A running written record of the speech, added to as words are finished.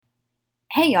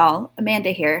Hey y'all,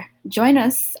 Amanda here. Join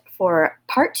us for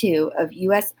part 2 of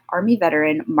U.S. Army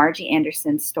veteran Margie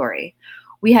Anderson's story.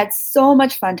 We had so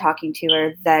much fun talking to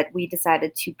her that we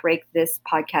decided to break this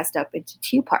podcast up into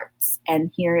 2 parts. And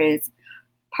here is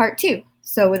part 2.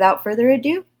 So without further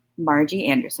ado, Margie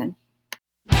Anderson.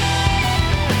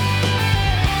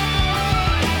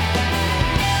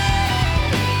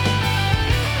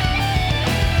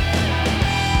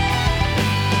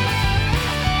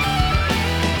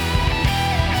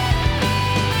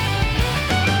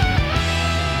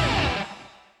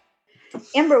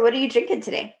 Amber, what are you drinking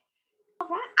today?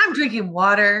 I'm drinking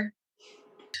water.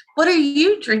 What are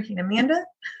you drinking, Amanda?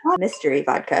 Mystery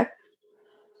vodka.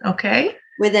 Okay.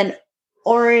 With an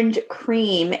orange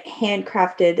cream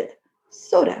handcrafted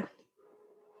soda.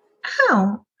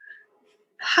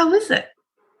 How is it?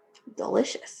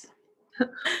 Delicious.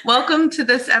 Welcome to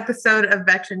this episode of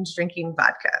Veterans Drinking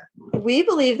Vodka. We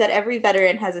believe that every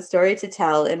veteran has a story to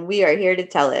tell, and we are here to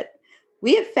tell it.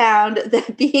 We have found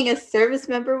that being a service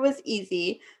member was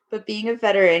easy, but being a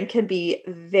veteran can be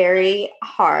very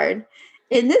hard.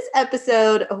 In this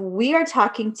episode, we are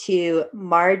talking to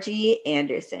Margie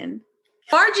Anderson.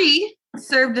 Margie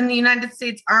served in the United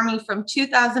States Army from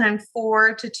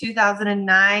 2004 to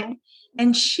 2009,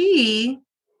 and she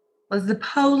was the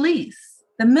police,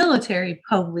 the military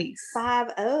police.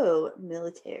 5-0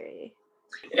 military.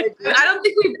 I don't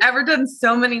think we've ever done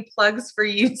so many plugs for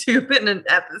YouTube in an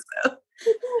episode.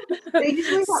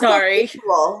 Sorry.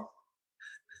 So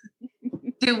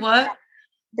do what?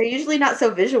 They're usually not so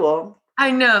visual.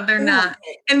 I know they're not.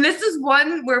 And this is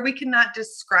one where we cannot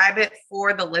describe it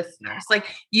for the listeners. Like,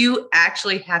 you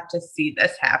actually have to see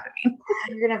this happening.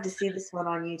 You're going to have to see this one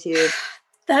on YouTube.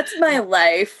 That's my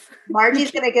life.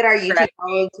 Margie's going to get our YouTube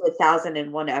following to 1,000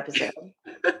 in one episode.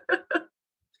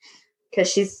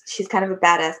 Because she's kind of a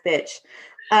badass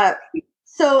bitch.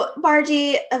 So,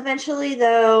 Margie, eventually,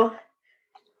 though,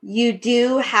 you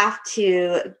do have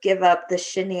to give up the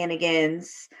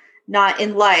shenanigans, not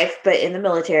in life, but in the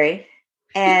military,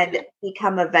 and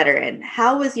become a veteran.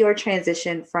 How was your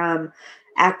transition from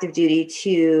active duty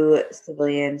to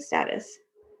civilian status?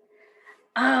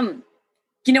 You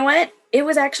know what? It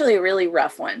was actually a really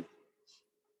rough one.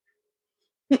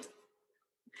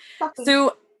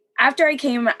 So after I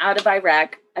came out of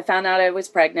Iraq, I found out I was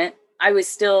pregnant. I was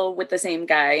still with the same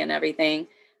guy and everything.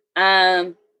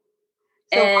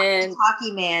 So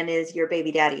Walkie-Talkie Man is your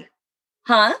baby daddy.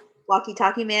 Huh?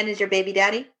 Walkie-Talkie Man is your baby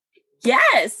daddy?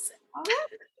 Yes. Oh,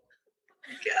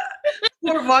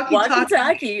 God.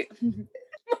 Walkie-Talkie.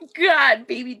 Oh my God,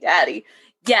 baby daddy.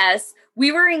 Yes,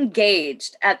 we were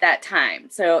engaged at that time.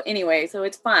 So anyway, so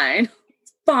it's fine.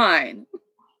 It's fine.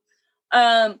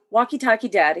 Walkie-Talkie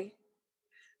daddy.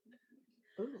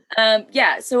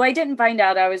 Yeah, so I didn't find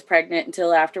out I was pregnant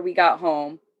until after we got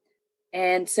home.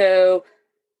 And so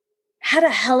had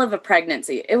a hell of a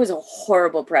pregnancy. It was a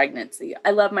horrible pregnancy. I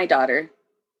love my daughter.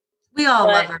 We all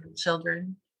love our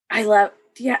children.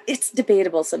 It's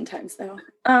debatable sometimes though.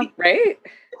 Right?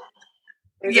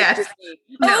 Yes.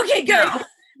 Okay, good.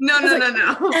 No.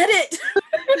 Edit.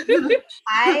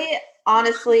 I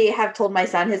honestly have told my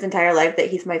son his entire life that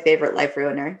he's my favorite life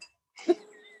ruiner. Oh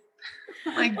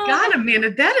my God, Amanda,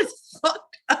 that is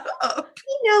fucked up.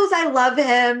 He knows I love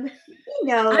him. He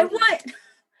knows.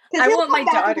 I want my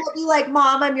daughter. He'll be like,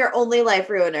 "Mom, I'm your only life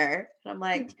ruiner." And I'm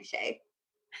like, touche.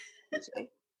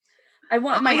 I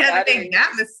want my daughter. I had to make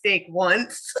that mistake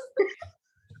once.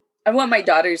 I want my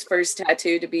daughter's first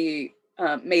tattoo to be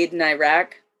made in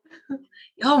Iraq.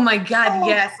 Oh my God,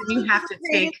 yes. And you have to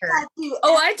take her.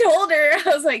 Oh, I told her.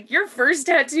 I was like, your first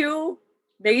tattoo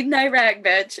made in Iraq,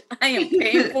 bitch. I am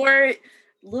paying for it.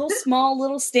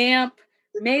 Little stamp.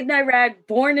 Made in Iraq,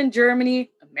 born in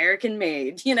Germany, American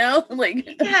made, like.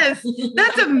 Yes,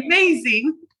 that's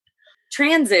amazing.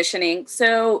 Transitioning.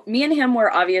 So me and him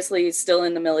were obviously still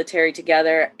in the military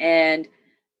together. And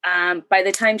by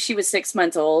the time she was 6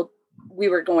 months old, we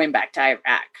were going back to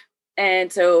Iraq.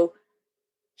 And so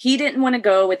he didn't want to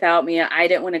go without me. I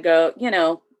didn't want to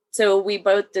go, so we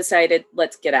both decided,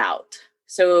 let's get out.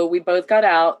 So we both got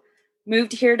out,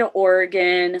 moved here to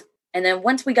Oregon. And then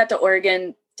once we got to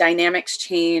Oregon, dynamics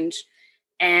changed.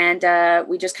 And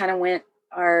we just kind of we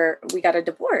got a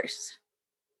divorce.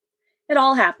 It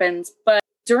all happens. But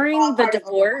during the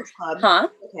divorce, huh?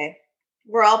 Okay.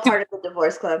 We're all part of the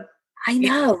divorce club. I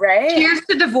know, right? Cheers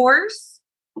to divorce.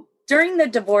 During the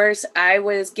divorce, I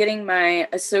was getting my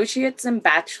associate's and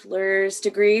bachelor's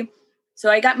degree. So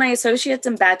I got my associate's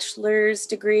and bachelor's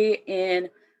degree in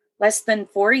less than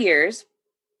 4 years.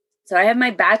 So I have my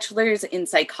bachelor's in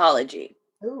psychology.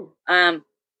 Ooh.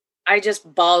 I I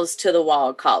just balls to the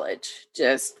wall college.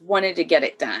 Just wanted to get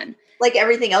it done. Like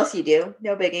everything else you do,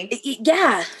 no biggie.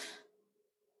 Yeah.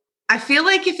 I feel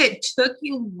like if it took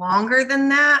you longer than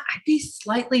that, I'd be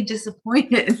slightly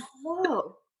disappointed.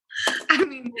 Whoa. I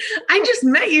mean, I just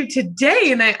met you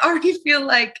today and I already feel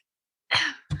like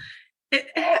it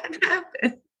hadn't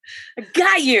happened. I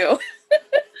got you.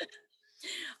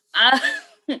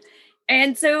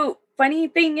 And so funny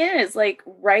thing is, like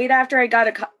right after I got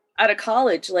out of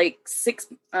college, like 6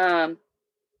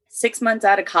 months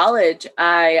out of college,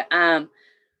 I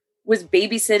was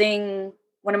babysitting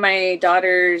one of my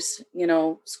daughter's,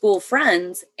 school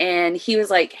friends. And he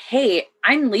was like, hey,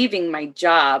 I'm leaving my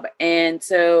job. And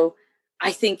so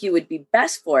I think you would be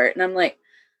best for it. And I'm like,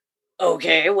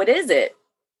 okay, what is it?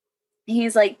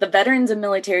 He's like, the Veterans and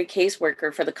Military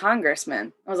Caseworker for the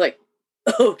congressman. I was like,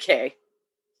 okay,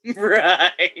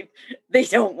 right. They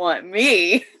don't want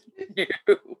me.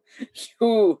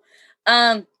 No.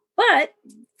 But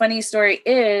funny story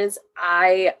is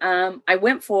I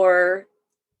went for,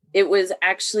 it was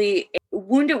actually a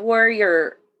Wounded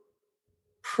Warrior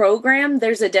program.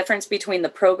 There's a difference between the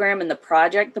program and the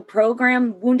project. The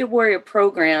program, Wounded Warrior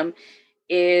program,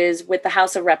 is with the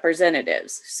House of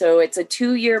Representatives. So it's a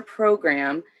 2-year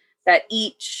program that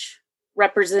each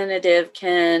representative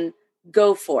can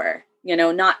go for.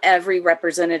 Not every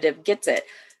representative gets it.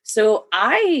 So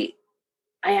I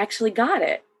actually got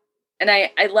it. And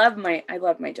I love my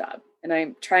job, and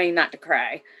I'm trying not to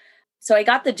cry. So I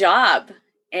got the job,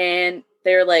 and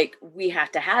they're like, we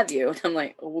have to have you. And I'm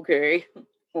like, okay.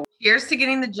 Cheers to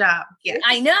getting the job. Yes.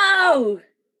 I know.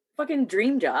 Fucking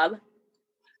dream job.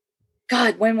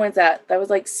 God, when was that? That was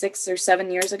like 6 or 7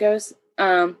 years ago.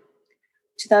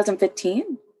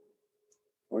 2015?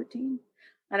 14?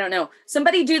 I don't know.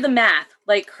 Somebody do the math.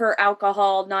 Like her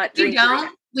alcohol, not drinking.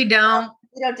 We don't.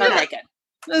 We don't do Okay, that. good.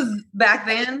 It was back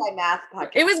then. My math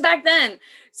podcast. It was back then.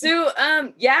 So,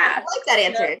 yeah. I like that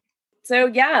answer. So,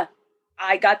 yeah,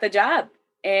 I got the job.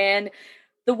 And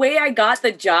the way I got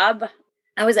the job,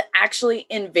 I was actually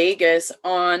in Vegas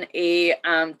on a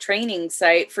training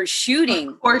site for shooting.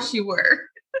 Of course you were.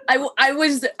 I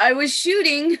was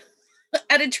shooting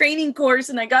at a training course,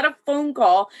 and I got a phone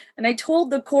call, and I told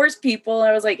the course people,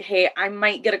 I was like, hey, I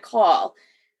might get a call.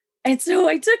 And so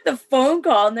I took the phone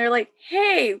call, and they're like,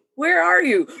 hey, where are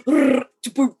you? I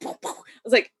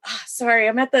was like, sorry,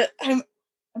 I'm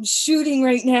shooting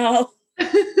right now.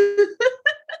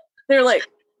 They're like,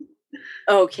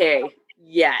 okay,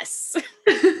 yes.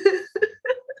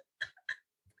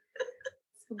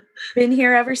 Been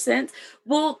here ever since.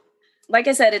 Well, like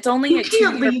I said, it's only you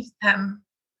can't leave them.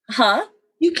 Huh?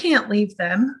 You can't leave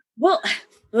them. Well,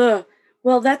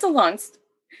 that's a long.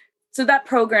 So that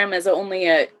program is only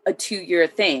a 2-year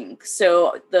thing.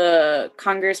 So the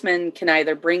congressman can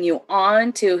either bring you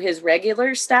on to his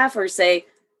regular staff or say,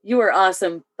 you are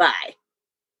awesome, bye.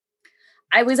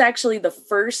 I was actually the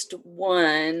first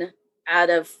one out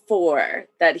of 4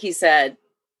 that he said,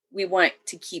 we want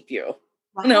to keep you.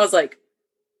 Wow. And I was like,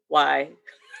 why?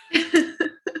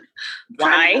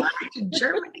 Why? To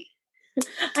Germany.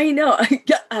 I know.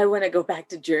 I want to go back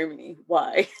to Germany.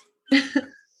 Why?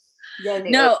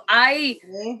 No, I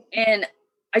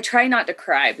try not to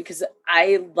cry because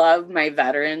I love my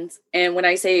veterans. And when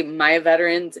I say my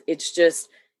veterans, it's just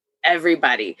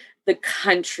everybody, the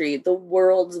country, the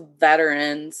world's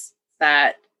veterans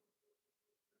that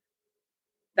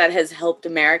has helped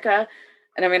America.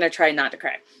 And I'm going to try not to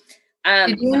cry.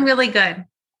 You're doing really good.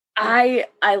 I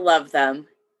love them.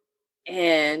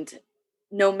 And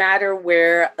no matter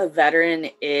where a veteran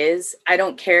is, I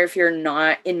don't care if you're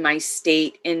not in my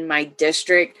state, in my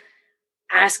district,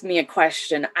 ask me a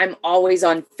question. I'm always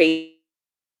on Facebook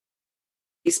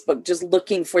just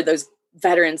looking for those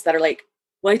veterans that are like,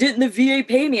 why didn't the VA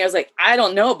pay me? I was like, I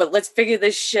don't know, but let's figure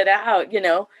this shit out.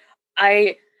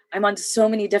 I'm on so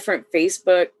many different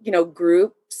Facebook,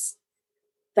 groups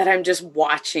that I'm just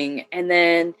watching. And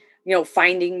then,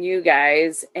 finding you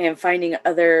guys and finding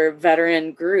other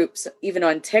veteran groups, even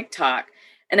on TikTok.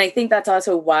 And I think that's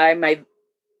also why my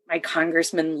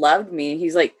congressman loved me.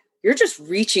 He's like, you're just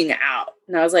reaching out.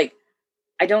 And I was like,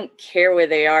 I don't care where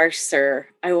they are, sir.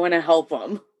 I want to help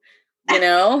them,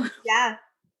 Yeah.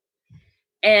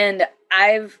 And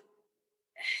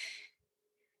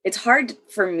it's hard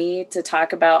for me to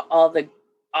talk about all the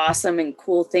awesome and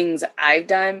cool things I've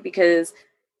done because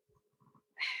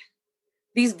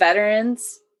these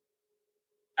veterans,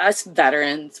 us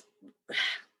veterans,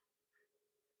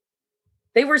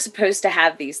 they were supposed to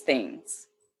have these things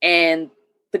and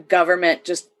the government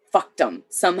just fucked them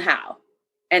somehow.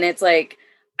 And it's like,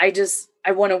 I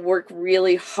want to work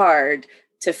really hard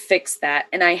to fix that.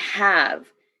 And I have.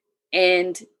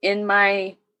 And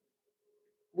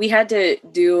we had to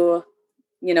do,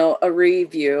 a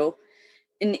review.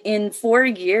 In 4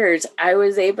 years, I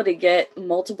was able to get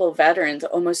multiple veterans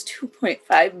almost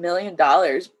 $2.5 million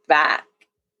back.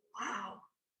 Wow.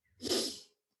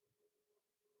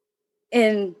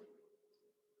 And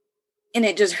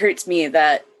it just hurts me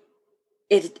that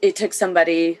it took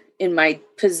somebody in my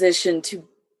position to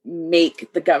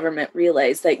make the government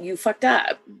realize that you fucked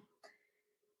up.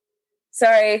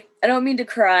 Sorry, I don't mean to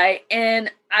cry.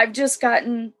 And I've just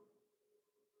gotten,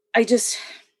 I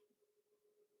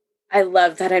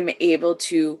love that I'm able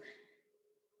to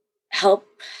help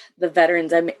the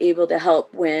veterans. I'm able to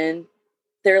help when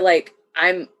they're like,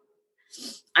 I'm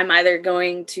either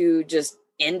going to just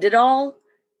end it all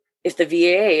if the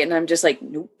VA, and I'm just like,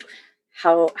 nope.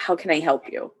 How can I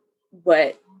help you?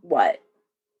 What?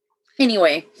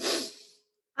 Anyway.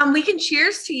 We can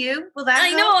cheers to you. Well,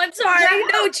 I know. I'm sorry.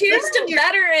 No, cheers to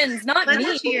veterans, not me.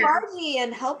 Cheers to Margie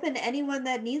and helping anyone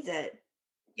that needs it.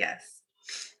 Yes.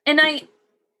 And I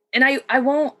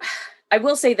won't. I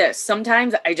will say this.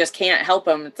 Sometimes I just can't help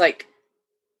them. It's like,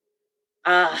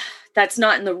 that's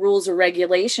not in the rules or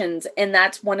regulations, and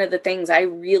that's one of the things I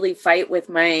really fight with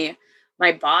my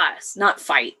boss. Not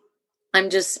fight. I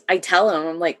tell him,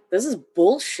 I'm like, this is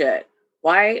bullshit.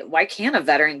 Why can't a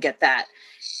veteran get that?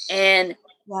 And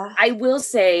I will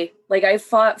say, like, I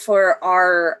fought for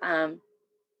our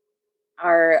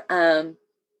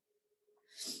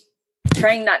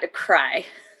trying not to cry.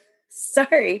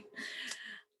 Sorry.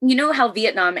 You know how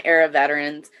Vietnam era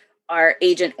veterans are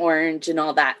Agent Orange and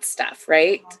all that stuff,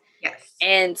 right? Yes.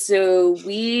 And so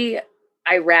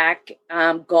Iraq,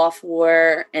 Gulf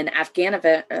War, and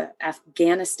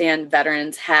Afghanistan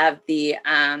veterans have the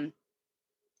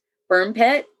burn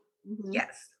pit. Mm-hmm.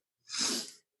 Yes.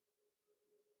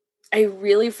 I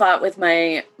really fought with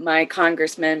my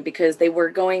congressman because they were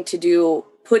going to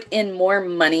put in more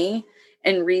money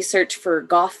and research for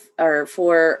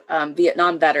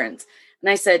Vietnam veterans. And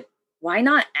I said, why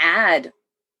not add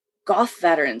Gulf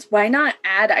veterans? Why not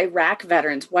add Iraq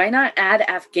veterans? Why not add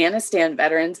Afghanistan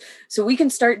veterans so we can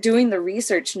start doing the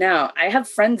research now? I have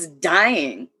friends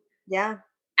dying. Yeah.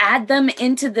 Add them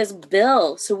into this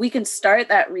bill so we can start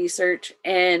that research.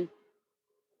 And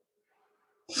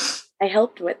I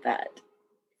helped with that.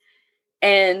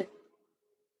 And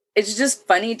it's just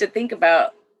funny to think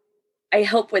about. I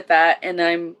help with that, and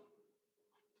I'm,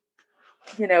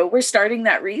 we're starting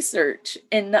that research,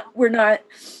 and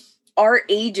our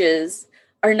ages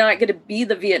are not going to be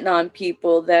the Vietnam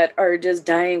people that are just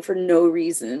dying for no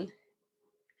reason.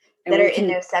 That are in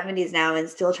their 70s now and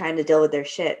still trying to deal with their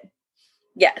shit.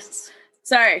 Yes.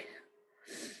 Sorry.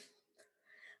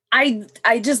 I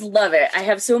just love it. I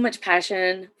have so much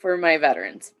passion for my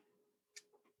veterans,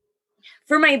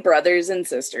 for my brothers and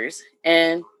sisters.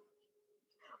 And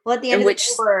well, at the end of the day,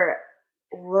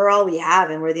 we're all we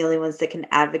have, and we're the only ones that can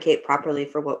advocate properly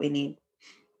for what we need.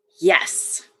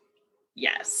 Yes.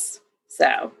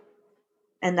 So.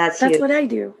 And that's what I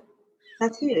do.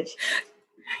 That's huge.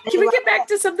 Can we get back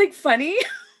to something funny?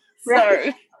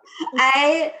 Sorry.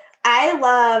 I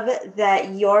love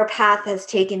that your path has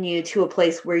taken you to a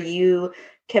place where you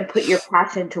can put your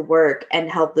passion to work and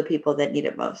help the people that need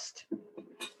it most.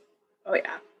 Oh,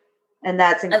 yeah. And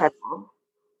that's incredible.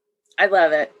 I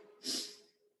love it.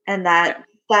 And that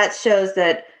shows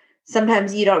that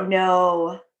sometimes you don't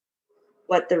know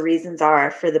what the reasons are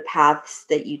for the paths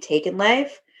that you take in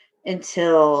life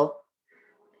until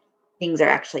things are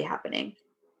actually happening.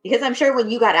 Because I'm sure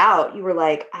when you got out, you were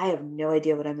like, I have no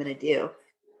idea what I'm going to do.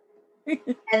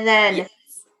 And then, yes.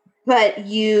 But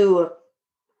you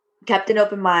kept an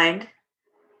open mind.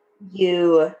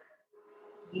 You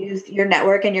used your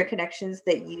network and your connections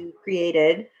that you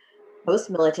created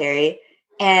post-military,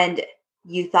 and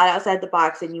you thought outside the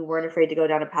box, and you weren't afraid to go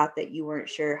down a path that you weren't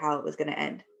sure how it was going to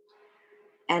end.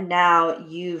 And now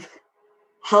you've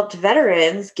helped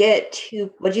veterans get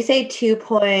to, what'd you say, 2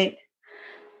 point?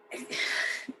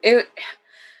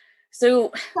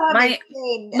 So my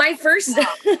first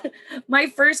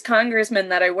congressman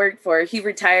that I worked for, he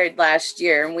retired last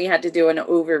year, and we had to do an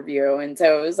overview. And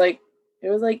so it was like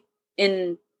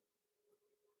in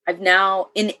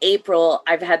April,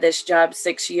 I've had this job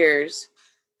 6 years.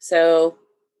 So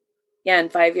yeah, in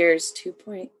 5 years,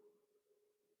 2.5.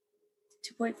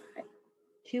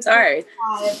 Sorry.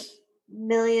 $2.5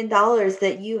 million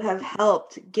that you have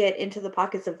helped get into the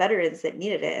pockets of veterans that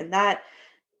needed it. And that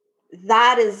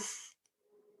is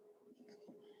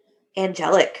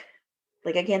angelic.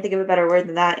 Like, I can't think of a better word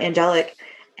than that, angelic.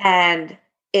 And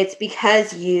it's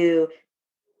because you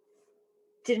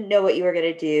didn't know what you were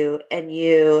going to do, and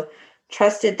you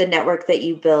trusted the network that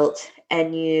you built,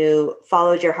 and you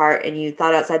followed your heart and you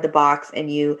thought outside the box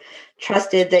and you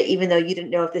trusted that even though you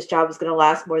didn't know if this job was going to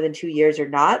last more than 2 years or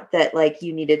not, that like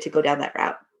you needed to go down that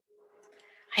route.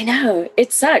 I know.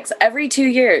 It sucks. Every 2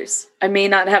 years, I may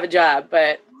not have a job,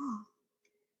 but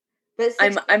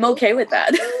I'm okay with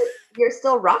that. You're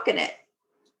still rocking it.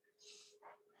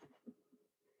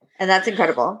 And that's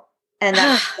incredible. And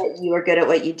that's that you are good at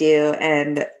what you do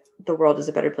and the world is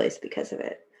a better place because of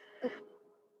it.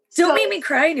 Don't make me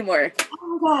cry anymore.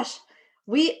 Oh my gosh.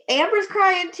 Amber's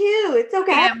crying too. It's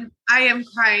okay. I am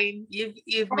crying. You've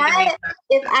made me cry.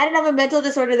 If I didn't have a mental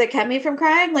disorder that kept me from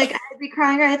crying, like I'd be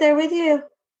crying right there with you.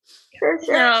 For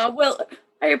sure. No, well,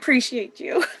 I appreciate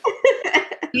you.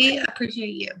 We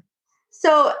appreciate you.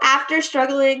 So after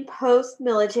struggling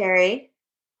post-military.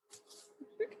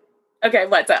 Okay,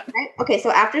 what's up? Right? Okay,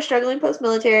 so after struggling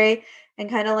post-military and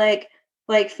kind of like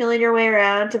feeling your way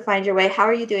around to find your way, how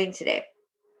are you doing today?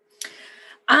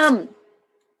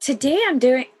 Today I'm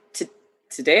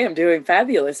doing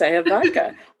fabulous. I have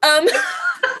vodka. Right?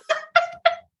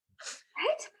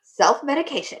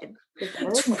 Self-medication.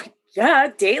 Yeah,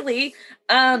 daily.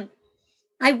 I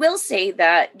will say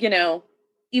that,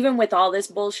 even with all this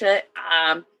bullshit,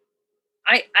 I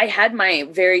had my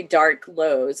very dark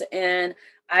lows and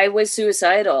I was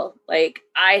suicidal. Like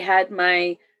I had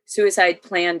my suicide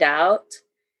planned out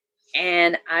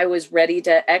and I was ready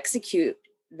to execute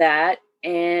that.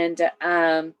 And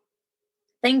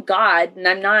thank God, and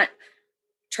I'm not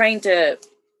trying to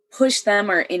push them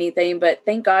or anything, but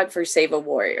thank God for Save a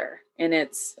Warrior. And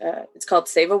it's called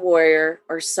Save a Warrior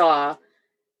or SAW.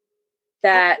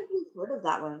 That I've heard of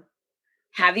that one.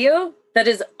 Have you? That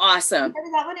is awesome. Have you heard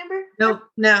of that one, Amber?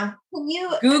 No. Can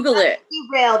you Google it?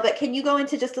 Derail, but can you go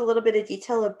into just a little bit of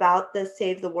detail about the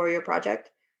Save the Warrior project?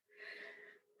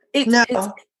 Save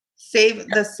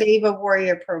a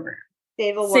Warrior program.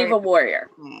 Save a Warrior.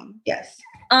 Yes.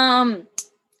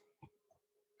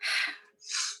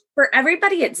 For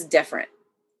everybody, it's different.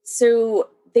 So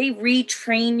they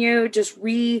retrain you, just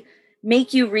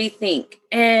make you rethink.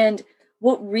 And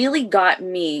what really got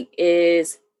me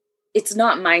is it's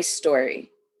not my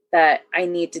story that I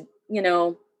need to,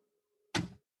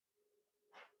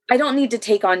 I don't need to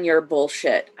take on your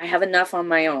bullshit. I have enough on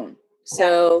my own.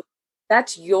 So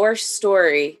that's your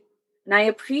story. And I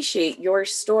appreciate your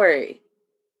story,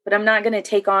 but I'm not going to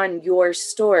take on your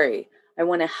story. I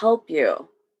want to help you,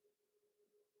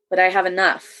 but I have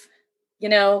enough,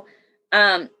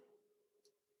 and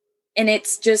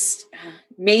it's just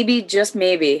maybe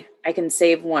I can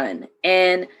save one.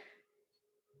 And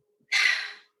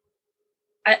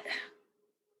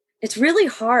it's really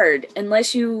hard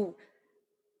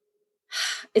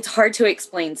it's hard to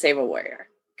explain Save a Warrior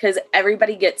because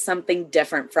everybody gets something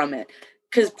different from it.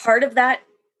 Because part of that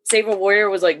Save a Warrior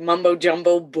was like mumbo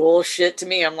jumbo bullshit to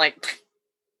me. I'm like,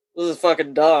 this is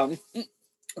fucking dumb.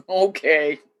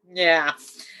 Okay. Yeah.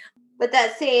 But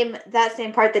that same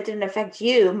part that didn't affect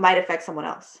you might affect someone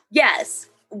else. Yes.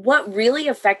 What really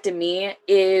affected me,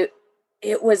 it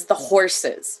was the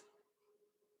horses.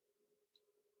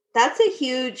 That's a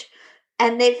huge,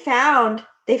 and they found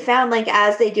like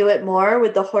as they do it more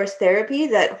with the horse therapy,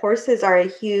 that horses are a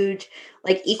huge,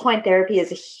 like equine therapy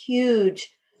is a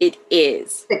huge. It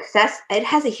is. Success. It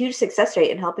has a huge success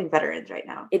rate in helping veterans right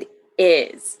now. It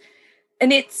is.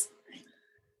 And it's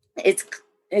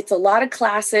a lot of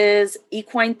classes,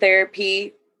 equine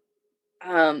therapy.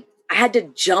 I had to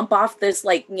jump off this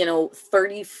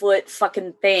 30-foot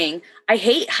fucking thing. I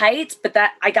hate heights, but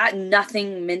that I got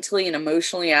nothing mentally and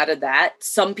emotionally out of that.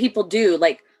 Some people do.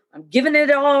 Like, I'm giving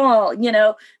it all,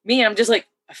 Me, I'm just like,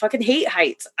 I fucking hate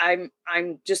heights. I'm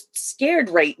just scared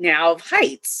right now of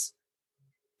heights.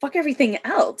 Fuck everything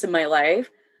else in my life.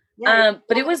 Yeah,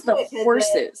 but it was the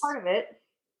horses. Part of it.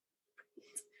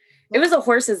 It was the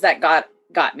horses that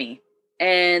got me.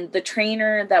 And the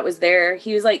trainer that was there,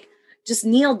 he was like, just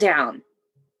kneel down.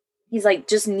 He's like,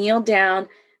 just kneel down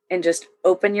and just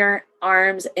open your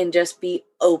arms and just be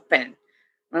open. And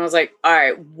I was like, all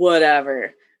right,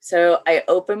 whatever. So I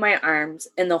opened my arms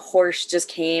and the horse just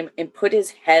came and put his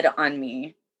head on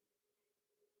me.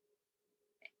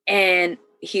 And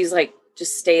he's like,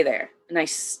 just stay there. And I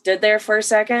stayed there for a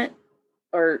second.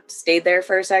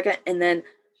 And then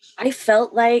I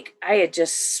felt like I had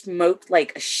just smoked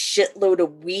like a shitload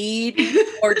of weed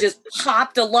or just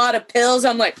popped a lot of pills.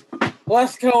 I'm like,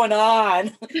 what's going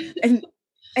on?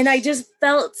 And I just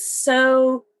felt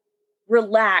so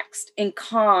relaxed and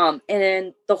calm. And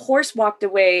then the horse walked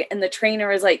away and the trainer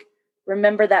was like,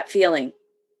 remember that feeling.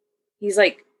 He's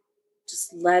like,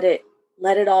 just let it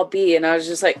all be. And I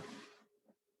was like,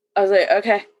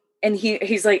 okay. And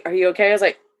he's like, are you okay? I was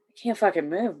like, I can't fucking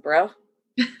move, bro.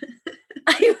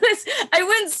 I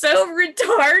went so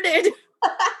retarded.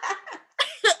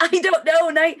 I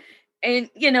don't know. And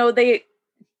you know, they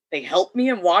helped me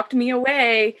and walked me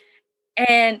away.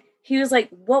 And he was like,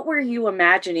 "What were you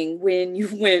imagining when you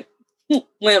went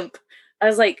limp?" I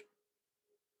was like,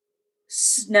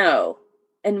 "Snow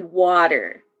and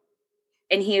water."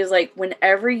 And he was like,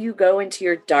 "Whenever you go into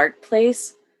your dark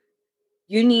place,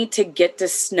 you need to get to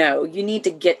snow. You need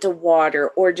to get to water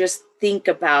or just think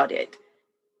about it."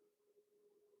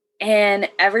 And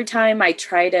every time I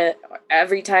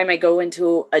go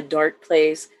into a dark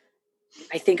place,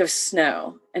 I think of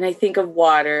snow and I think of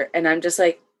water. And I'm just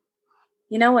like,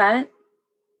 you know what?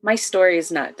 My story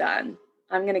is not done.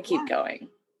 I'm going to keep going.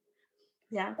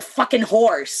 Yeah. A fucking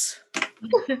horse.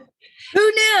 Who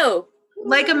knew?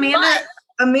 Like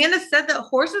Amanda said that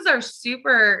horses are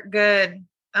super good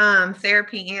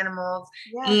therapy animals.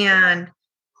 Yeah. And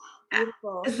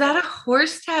Beautiful. is that a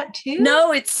horse tattoo?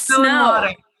 No, it's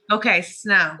snow. Okay,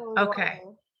 snow. Okay.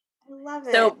 I love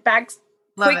it. So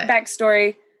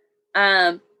backstory.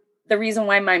 The reason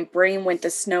why my brain went to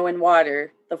snow and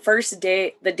water, the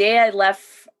day I left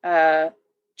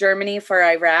Germany for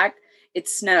Iraq, it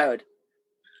snowed.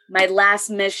 My last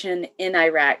mission in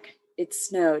Iraq, it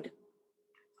snowed.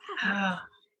 Oh.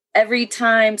 Every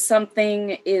time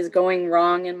something is going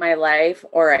wrong in my life,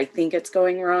 or I think it's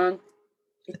going wrong,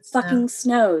 it fucking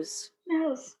snows.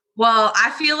 Well,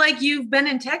 I feel like you've been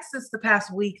in Texas the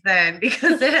past week then,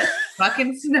 because it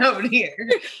fucking snowed here.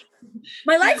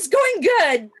 My life's going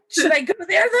good. Should I go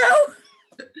there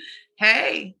though?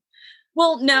 Hey.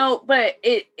 Well, no, but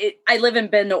I live in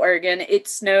Bend, Oregon. It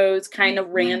snows kind of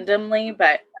randomly,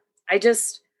 but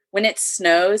when it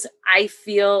snows, I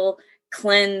feel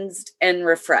cleansed and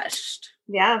refreshed.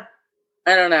 Yeah.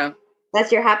 I don't know.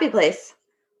 That's your happy place.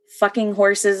 Fucking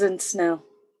horses and snow.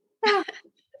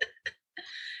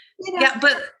 Yeah,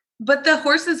 but the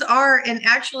horses are, and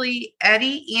actually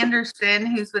Eddie Anderson,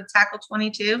 who's with Tackle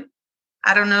 22,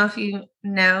 I don't know if you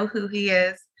know who he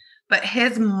is, but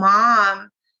his mom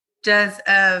does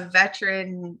a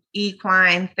veteran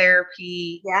equine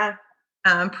therapy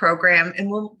program, and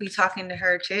we'll be talking to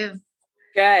her too.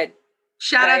 Good.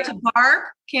 Shout out to Barb.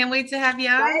 Can't wait to have you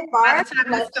on. Right, Barb, by the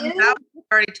time this comes out, we've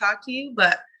already talked to you,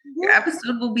 but your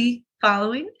episode will be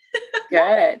following.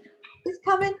 Good. It's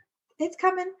coming. It's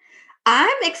coming.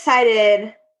 I'm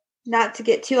excited, not to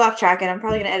get too off track, and I'm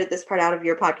probably going to edit this part out of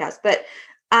your podcast, but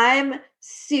I'm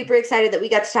super excited that we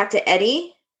got to talk to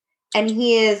Eddie. And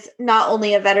he is not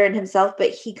only a veteran himself, but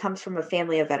he comes from a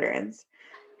family of veterans.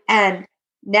 And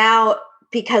now,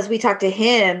 because we talked to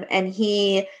him and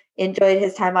he enjoyed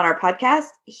his time on our podcast,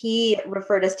 he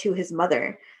referred us to his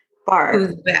mother, Barb.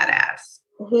 Who's badass.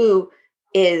 Who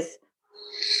is,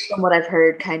 from what I've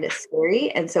heard, kind of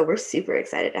scary. And so we're super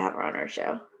excited to have her on our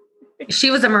show.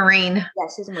 She was a Marine. Yeah,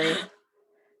 she's a Marine.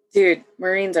 Dude,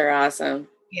 Marines are awesome.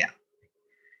 Yeah.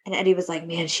 And Eddie was like,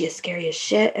 man, she is scary as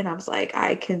shit. And I was like,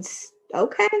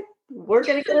 okay, we're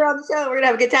going to get her on the show. We're going to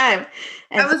have a good time.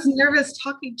 And I was nervous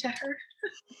talking to her.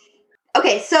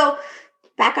 Okay, so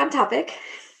back on topic.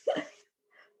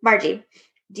 Margie,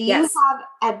 do you have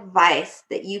advice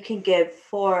that you can give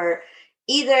for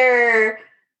either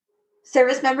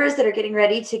service members that are getting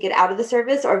ready to get out of the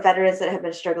service or veterans that have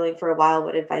been struggling for a while?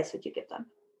 What advice would you give them?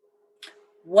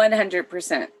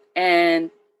 100%. And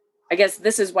I guess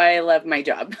this is why I love my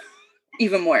job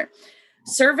even more.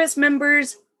 Service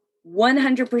members,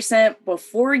 100%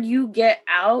 before you get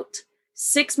out,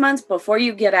 6 months before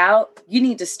you get out, you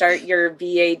need to start your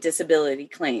VA disability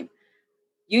claim.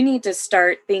 You need to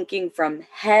start thinking from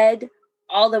head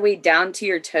all the way down to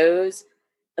your toes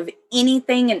of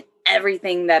anything and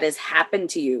everything that has happened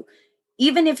to you.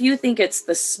 Even if you think it's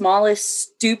the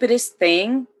smallest, stupidest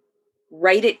thing,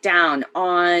 write it down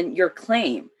on your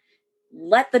claim.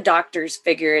 Let the doctors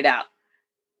figure it out.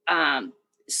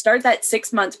 Start that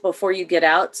 6 months before you get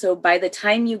out. So by the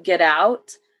time you get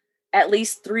out, at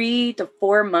least 3 to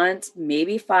 4 months,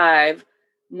 maybe 5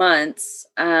 months,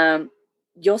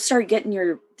 you'll start getting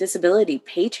your disability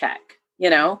paycheck. You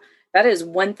know, that is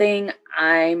one thing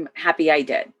I'm happy I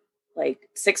did. Like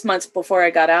 6 months before I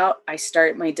got out, I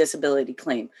start my disability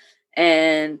claim.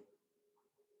 And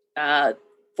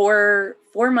 4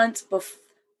 months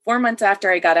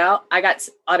after I got out, I got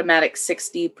automatic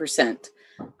 60%.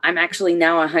 I'm actually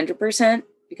now 100%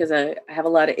 because I have a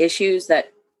lot of issues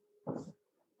that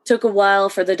took a while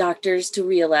for the doctors to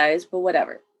realize, but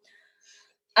whatever.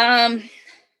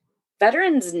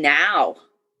 Veterans now,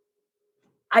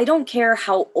 I don't care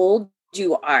how old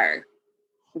you are.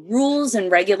 Rules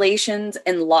and regulations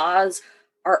and laws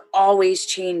are always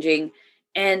changing,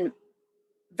 and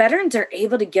veterans are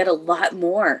able to get a lot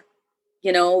more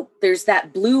There's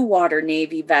that Blue Water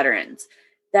Navy veterans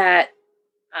that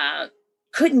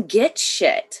couldn't get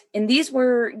shit. And these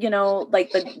were,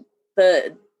 like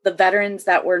the veterans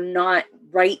that were not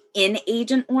right in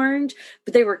Agent Orange,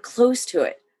 but they were close to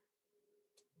it.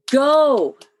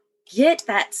 Go get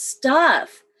that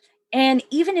stuff. And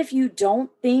even if you don't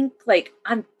think like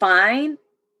I'm fine,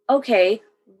 okay,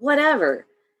 whatever.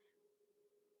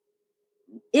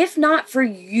 If not for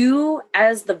you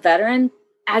as the veteran,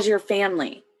 as your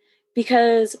family,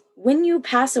 because when you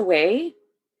pass away,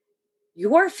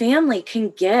 your family can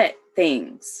get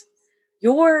things.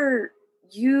 You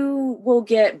will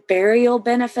get burial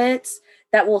benefits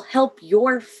that will help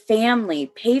your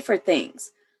family pay for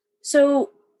things. So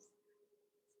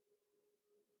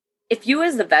if you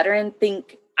as the veteran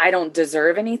think I don't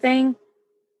deserve anything,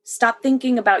 stop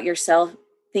thinking about yourself,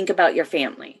 think about your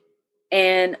family.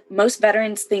 And most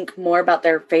veterans think more about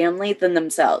their family than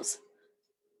themselves.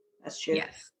 That's true.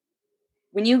 Yes.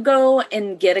 When you go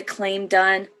and get a claim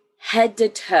done, head to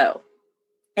toe,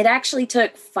 it actually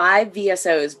took 5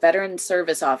 VSOs, veteran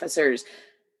service officers.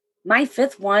 My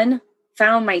 5th one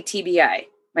found my TBI,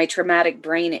 my traumatic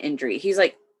brain injury. He's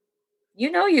like,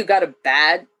 you got a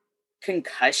bad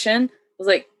concussion? I was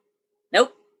like,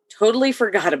 nope, totally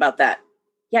forgot about that.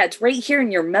 Yeah, it's right here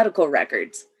in your medical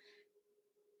records.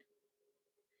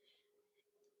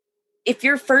 If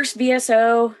your first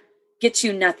VSO gets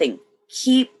you nothing,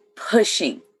 keep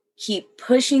pushing, keep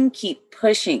pushing, keep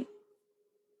pushing.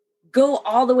 Go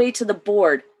all the way to the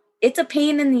board. It's a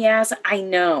pain in the ass, I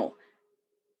know.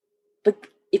 But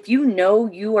if you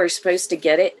know you are supposed to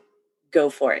get it,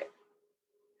 go for it.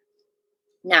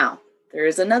 Now, there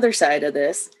is another side of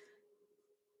this.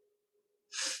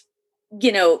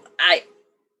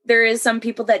 There is some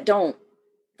people that don't.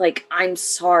 Like, I'm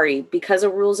sorry, because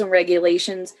of rules and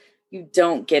regulations, you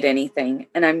don't get anything.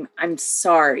 And I'm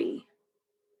sorry.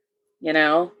 And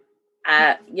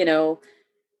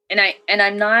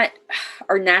I'm not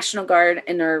our National Guard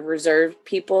and our reserve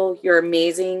people. You're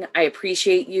amazing. I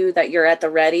appreciate you that you're at the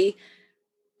ready.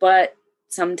 But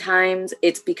sometimes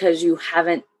it's because you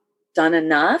haven't done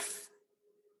enough.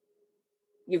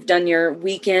 You've done your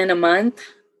weekend a month,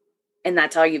 and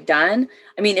that's all you've done.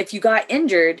 I mean, if you got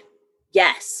injured,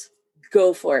 yes,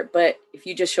 go for it. But if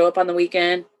you just show up on the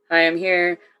weekend, hi, I'm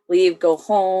here, leave, go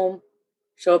home,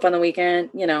 show up on the weekend,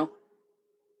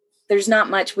 there's not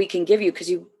much we can give you because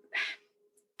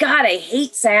God, I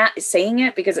hate saying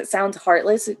it because it sounds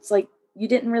heartless. It's like you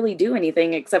didn't really do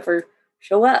anything except for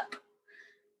show up.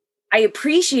 I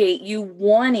appreciate you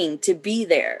wanting to be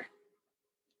there.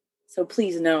 So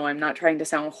please know I'm not trying to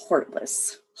sound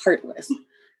heartless.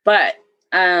 But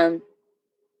to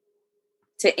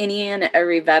any and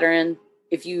every veteran,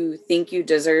 if you think you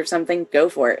deserve something, go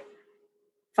for it.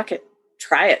 Fuck it.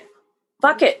 Try it.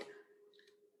 Fuck it.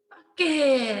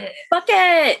 Fuck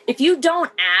it. If you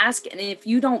don't ask and if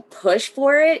you don't push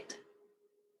for it,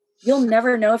 you'll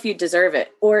never know if you deserve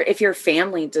it or if your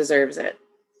family deserves it.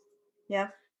 Yeah.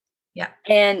 Yeah.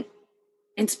 And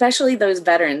especially those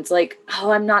veterans, like,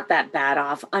 oh, I'm not that bad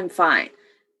off. I'm fine.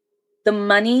 The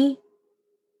money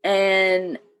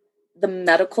and the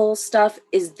medical stuff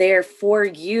is there for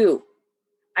you.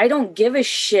 I don't give a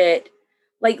shit.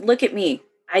 Like, look at me.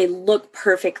 I look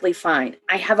perfectly fine.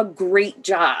 I have a great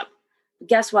job.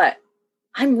 Guess what?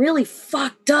 I'm really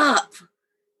fucked up.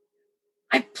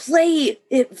 I play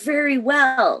it very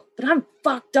well, but I'm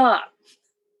fucked up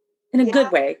in a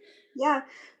good way. Yeah.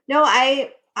 No,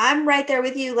 I'm right there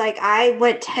with you. Like, I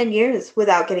went 10 years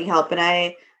without getting help, and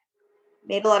I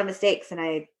made a lot of mistakes, and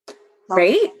I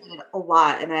right a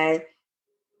lot, and I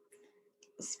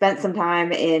spent some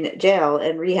time in jail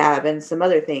and rehab and some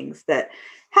other things that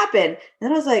happened. And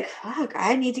then I was like, fuck,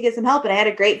 I need to get some help. And I had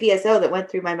a great VSO that went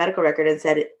through my medical record and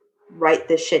said, write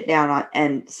this shit down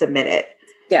and submit it.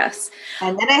 Yes.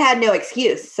 And then I had no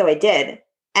excuse. So I did.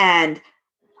 And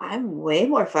I'm way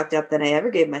more fucked up than I ever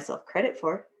gave myself credit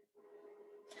for.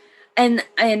 And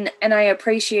I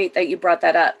appreciate that you brought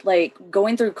that up. Like,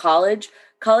 going through college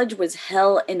was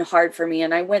hell and hard for me.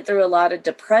 And I went through a lot of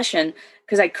depression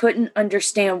because I couldn't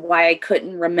understand why I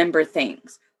couldn't remember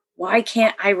things. Why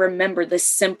can't I remember this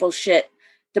simple shit?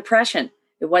 Depression.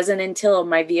 It wasn't until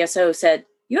my VSO said,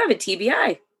 you have a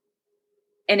TBI.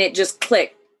 And it just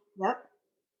clicked. Yep.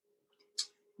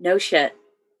 No shit.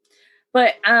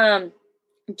 But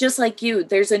just like you,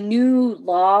 there's a new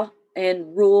law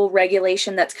and rule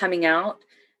regulation that's coming out.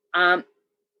 And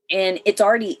it's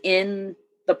already in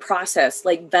the process.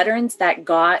 Like, veterans that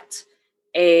got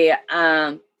a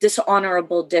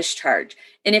dishonorable discharge,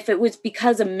 and if it was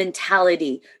because of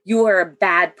mentality, you are a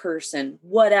bad person,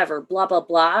 whatever, blah, blah,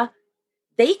 blah,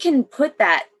 they can put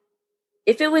that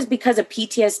if it was because of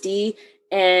PTSD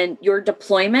and your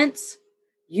deployments,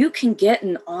 you can get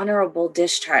an honorable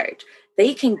discharge.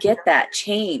 They can get that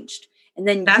changed. And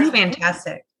then that's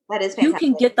fantastic. That is you fantastic.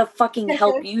 can get the fucking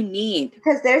help you need.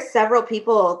 Because there's several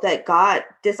people that got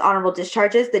dishonorable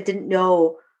discharges that didn't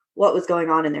know what was going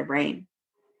on in their brain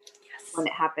when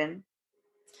it happened.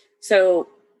 So,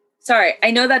 sorry,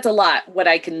 I know that's a lot what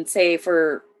I can say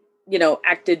for,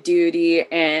 active duty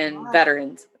and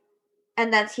veterans.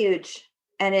 And that's huge.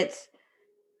 And it's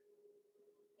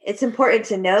important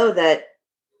to know that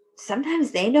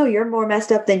sometimes they know you're more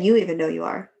messed up than you even know you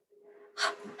are.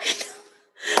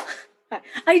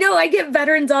 I know I get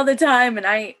veterans all the time,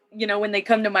 and when they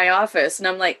come to my office and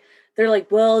I'm like, they're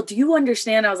like, well, do you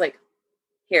understand? I was like,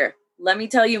 here, let me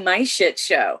tell you my shit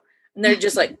show. And they're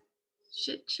just like,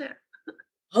 shit show.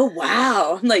 Oh,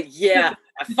 wow. I'm like, yeah,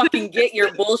 I fucking get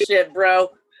your bullshit,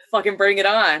 bro. Fucking bring it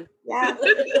on. Yeah.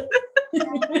 Yeah.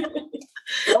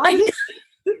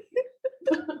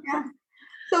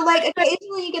 So like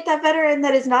occasionally you get that veteran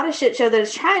that is not a shit show that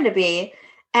is trying to be,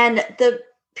 and the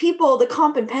people, the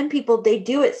comp and pen people, they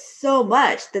do it so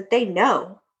much that they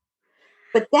know.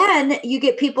 But then you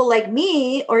get people like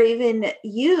me or even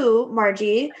you,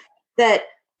 Margie, that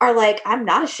are like, I'm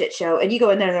not a shit show. And you go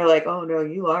in there and they're like, oh no,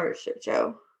 you are a shit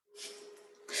show.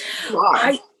 You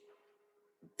are.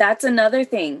 That's another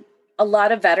thing. A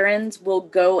lot of veterans will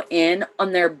go in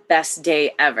on their best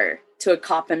day ever to a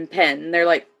comp and pen. And they're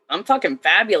like, I'm fucking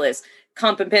fabulous.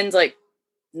 Comp and pen's like,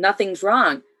 nothing's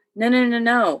wrong.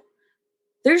 No.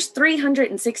 There's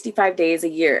 365 days a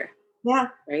year. Yeah.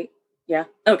 Right? Yeah.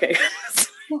 Okay.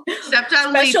 Except on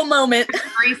special moment.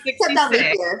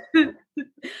 366.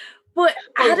 But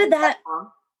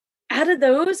out of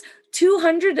those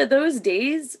 200 of those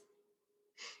days,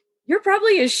 you're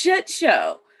probably a shit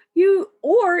show.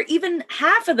 Or even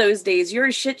half of those days, you're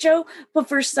a shit show. But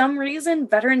for some reason,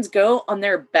 veterans go on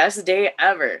their best day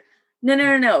ever.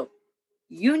 No.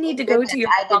 You need to go to your.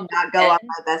 I did not go on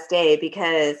my best day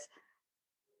because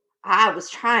I was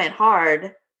trying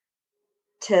hard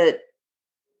to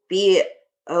be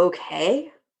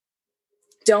okay.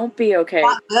 Don't be okay.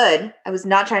 Not good. I was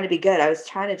not trying to be good. I was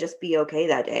trying to just be okay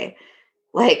that day.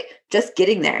 Like just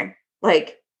getting there.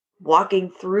 Like walking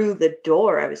through the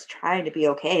door, I was trying to be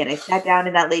okay. And I sat down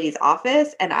in that lady's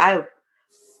office and I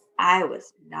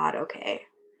was not okay.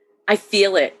 I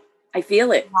feel it.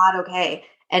 Not okay.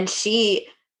 And she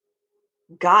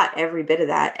got every bit of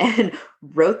that and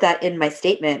wrote that in my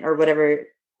statement or whatever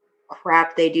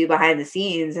crap they do behind the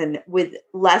scenes. And with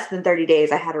less than 30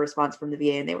 days, I had a response from the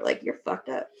VA and they were like, you're fucked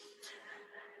up.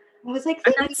 I was like,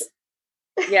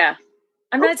 yeah.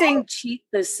 I'm not saying cheat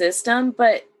the system,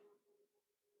 but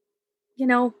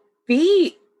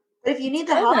be. But if you need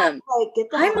the help, like,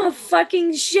 get the help. I'm a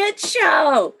fucking shit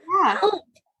show. Yeah. Help.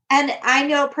 And I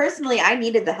know personally I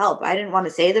needed the help. I didn't want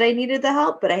to say that I needed the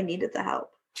help, but I needed the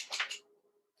help.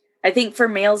 I think for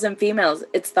males and females,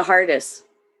 it's the hardest,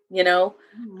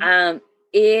 Mm-hmm.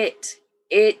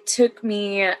 It took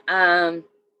me,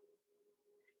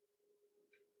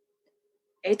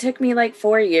 like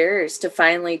 4 years to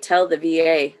finally tell the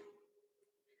VA.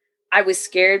 I was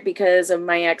scared because of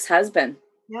my ex-husband.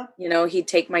 Yeah. He'd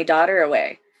take my daughter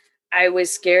away. I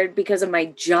was scared because of my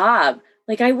job.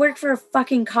 Like, I work for a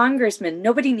fucking congressman.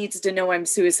 Nobody needs to know I'm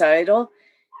suicidal.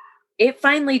 It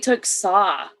finally took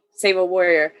SAW, Save a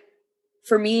Warrior,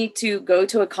 for me to go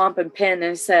to a comp and pen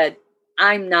and said,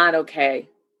 I'm not okay.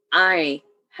 I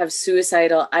have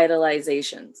suicidal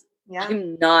idolizations. Yeah.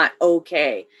 I'm not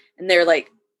okay. And they're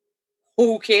like,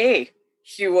 okay,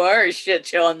 you are a shit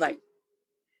show. I'm like,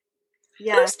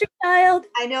 yeah, poster child.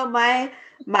 I know my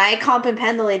comp and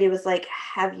pen, the lady was like,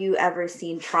 have you ever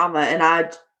seen trauma?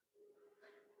 And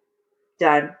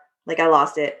done. Like I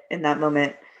lost it in that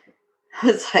moment. I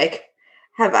was like,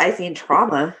 have I seen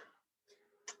trauma?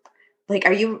 Like,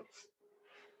 have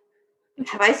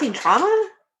I seen trauma?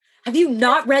 Have you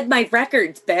not read my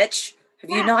records, bitch?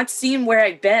 Have you not seen where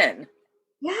I've been?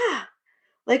 Yeah.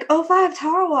 Like 05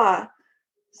 Tarawa,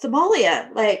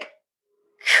 Somalia. Like,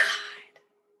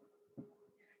 God.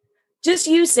 Just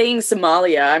you saying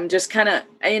Somalia, I'm just kind of,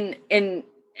 and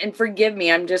forgive me,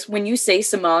 I'm just, when you say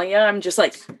Somalia, I'm just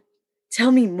like,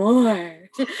 tell me more.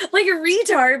 Like a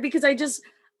retard, because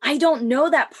I don't know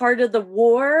that part of the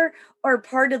war or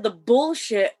part of the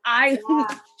bullshit.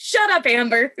 Shut up,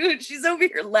 Amber. She's over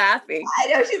here laughing. I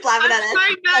know she's laughing at us. I'm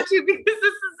trying not to because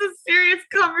this is a serious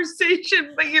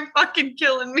conversation, but you're fucking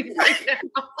killing me right now.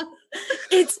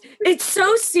 It's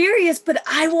so serious, but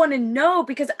I want to know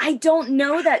because I don't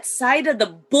know that side of the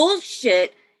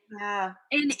bullshit. Yeah.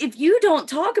 And if you don't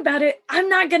talk about it, I'm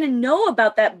not going to know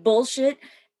about that bullshit.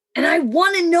 And I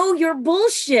want to know your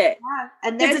bullshit. Yeah.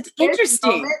 And it's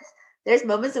interesting. There's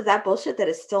moments of that bullshit that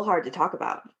is still hard to talk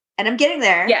about. And I'm getting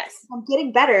there. Yes. I'm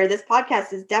getting better. This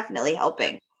podcast is definitely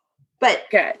helping. But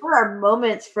Good. there are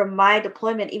moments from my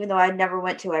deployment, even though I never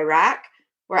went to Iraq,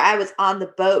 where I was on the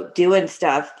boat doing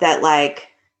stuff that like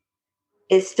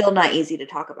is still not easy to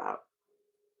talk about.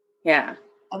 Yeah.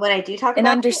 And when I do talk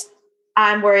about it,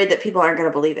 I'm worried that people aren't going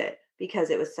to believe it because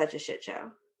it was such a shit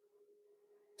show.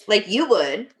 Like you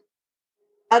would,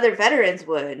 other veterans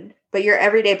would, but your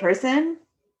everyday person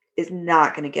is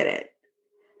not going to get it.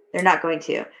 They're not going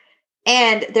to.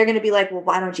 And they're going to be like, well,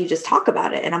 why don't you just talk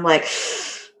about it? And I'm like,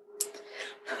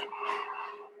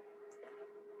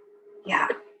 yeah.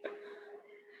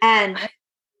 And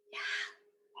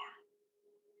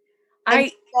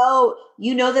so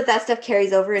you know that stuff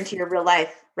carries over into your real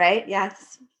life, right?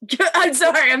 Yes. I'm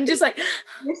sorry. I'm just like,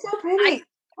 you're so pretty.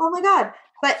 Oh my God.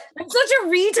 But I'm such a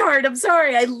retard. I'm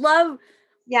sorry.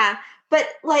 Yeah. But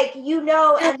like, and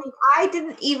like, I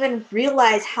didn't even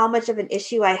realize how much of an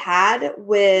issue I had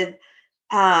with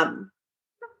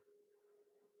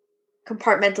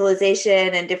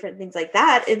compartmentalization and different things like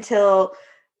that until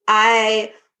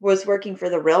I was working for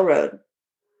the railroad.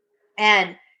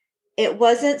 And it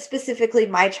wasn't specifically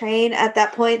my train at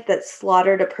that point that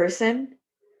slaughtered a person,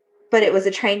 but it was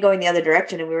a train going the other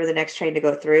direction and we were the next train to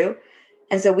go through.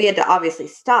 And so we had to obviously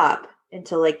stop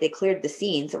until like they cleared the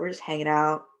scene. So we're just hanging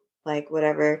out, like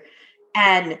whatever.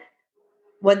 And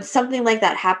when something like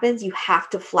that happens, you have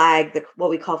to flag what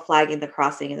we call flagging the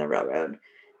crossing in the railroad.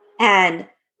 And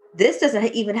this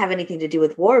doesn't even have anything to do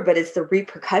with war, but it's the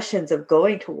repercussions of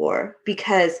going to war,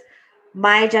 because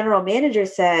my general manager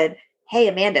said, hey,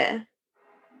 Amanda,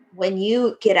 when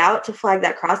you get out to flag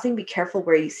that crossing, be careful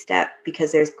where you step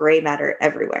because there's gray matter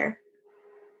everywhere.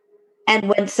 And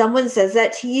when someone says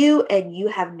that to you and you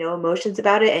have no emotions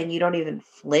about it and you don't even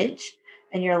flinch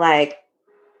and you're like,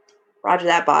 Roger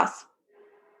that, boss.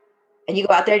 And you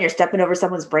go out there and you're stepping over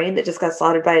someone's brain that just got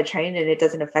slaughtered by a train and it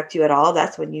doesn't affect you at all.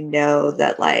 That's when you know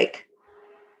that like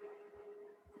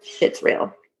shit's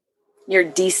real. Your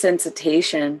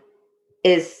desensitization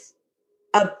is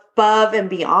above and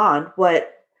beyond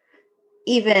what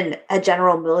even a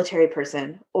general military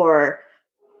person, or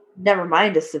never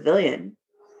mind a civilian,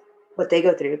 what they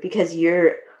go through, because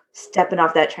you're stepping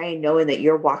off that train knowing that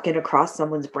you're walking across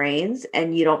someone's brains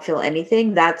and you don't feel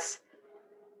anything. That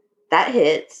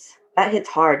hits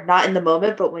hard, not in the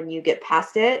moment, but when you get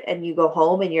past it and you go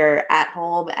home and you're at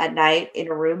home at night in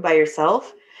a room by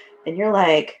yourself and you're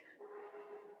like,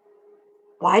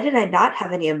 why did I not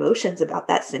have any emotions about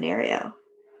that scenario?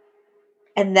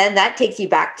 And then that takes you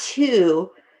back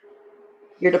to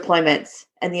your deployments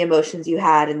and the emotions you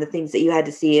had and the things that you had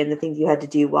to see and the things you had to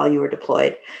do while you were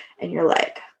deployed. And you're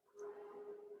like,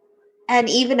 and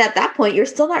even at that point, you're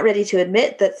still not ready to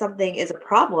admit that something is a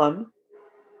problem.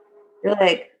 You're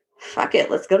like, fuck it,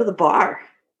 let's go to the bar.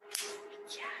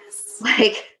 Yes.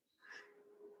 Like,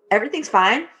 everything's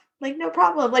fine. Like, no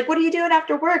problem. Like, what are you doing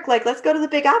after work? Like, let's go to the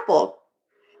Big Apple.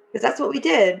 Because that's what we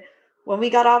did. When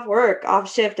we got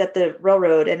off shift at the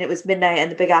railroad and it was midnight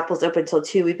and the Big Apple's open till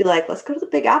 2, we'd be like, let's go to the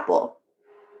Big Apple.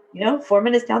 4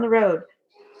 minutes down the road.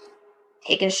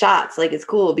 Taking shots. Like, it's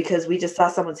cool because we just saw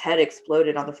someone's head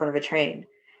exploded on the front of a train.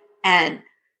 And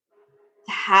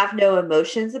to have no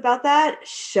emotions about that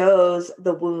shows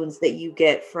the wounds that you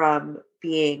get from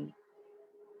being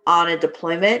on a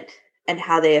deployment and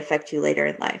how they affect you later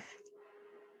in life.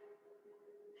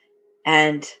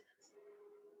 And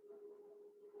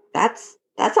that's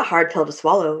a hard pill to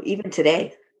swallow, even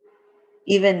today,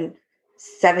 even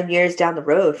 7 years down the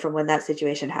road from when that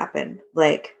situation happened.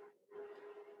 Like,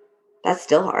 that's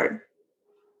still hard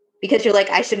because you're like,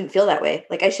 I shouldn't feel that way.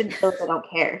 Like, I shouldn't feel like I don't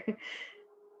care.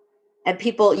 And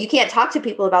you can't talk to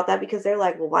people about that because they're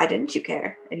like, well, why didn't you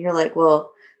care? And you're like,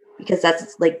 well, because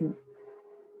that's like,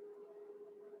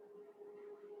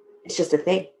 it's just a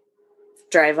thing.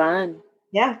 Drive on.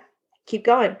 Yeah. Keep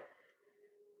going.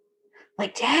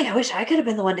 Like, dang, I wish I could have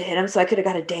been the one to hit him so I could have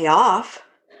got a day off.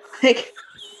 Like,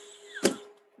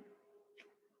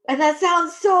 and that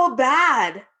sounds so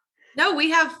bad. No,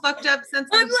 we have fucked up sense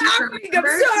of I'm laughing. I'm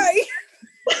sorry.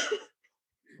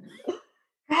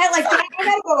 Right? Like, I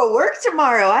gotta go to work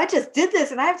tomorrow. I just did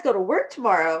this and I have to go to work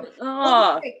tomorrow.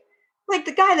 Like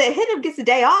the guy that hit him gets a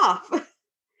day off.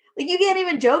 Like, you can't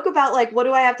even joke about, like, what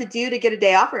do I have to do to get a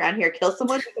day off around here? Kill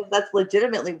someone? Because that's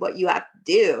legitimately what you have to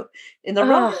do in the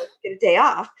railroad, get a day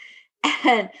off.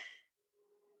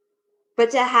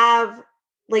 But to have,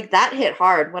 like, that hit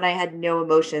hard when I had no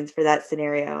emotions for that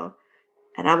scenario.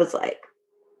 And I was like,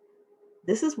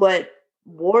 this is what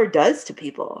war does to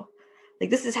people.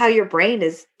 Like, this is how your brain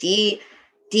is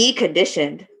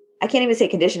deconditioned. I can't even say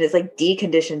conditioned. It's like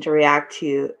deconditioned to react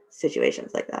to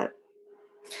situations like that.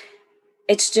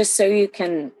 It's just so you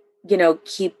can,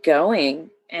 keep going.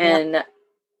 And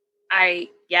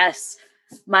yes,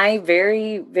 my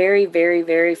very, very, very,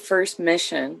 very first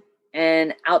mission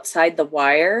and outside the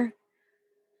wire,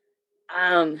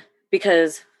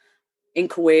 because in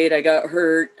Kuwait, I got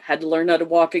hurt, had to learn how to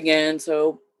walk again.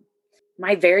 So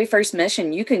my very first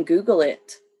mission, you can Google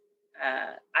it.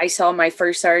 I saw my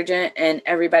first sergeant and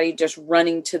everybody just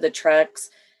running to the trucks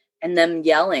and them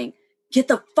yelling, get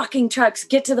the fucking trucks,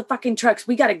 get to the fucking trucks.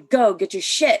 We got to go, get your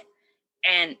shit.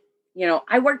 And,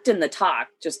 I worked in the talk,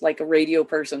 just like a radio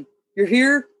person. You're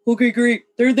here? Okay, great.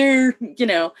 They're there,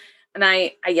 And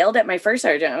I yelled at my first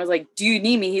sergeant. I was like, do you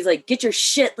need me? He's like, get your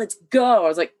shit. Let's go. I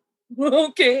was like,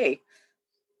 okay.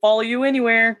 Follow you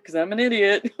anywhere because I'm an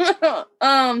idiot.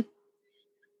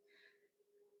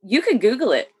 You can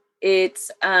Google it. It's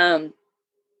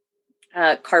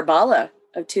Karbala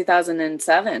of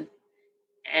 2007.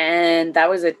 And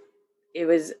it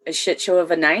was a shit show of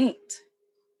a night.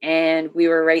 And we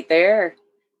were right there,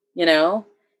 and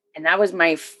that was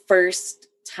my first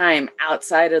time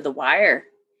outside of the wire.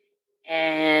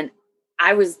 And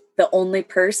I was the only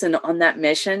person on that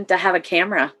mission to have a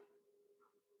camera.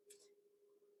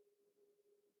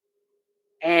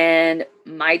 And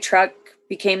my truck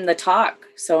became the talk.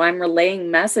 So I'm relaying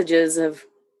messages of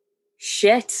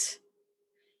shit.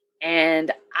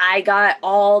 And I got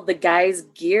all the guys'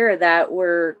 gear that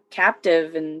were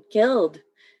captive and killed.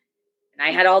 And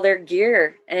I had all their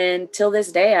gear. And till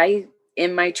this day,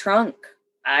 in my trunk,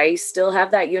 I still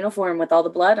have that uniform with all the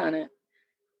blood on it.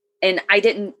 And I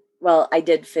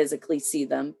did physically see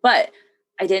them, but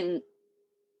I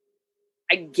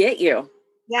get you.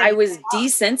 Yeah, I was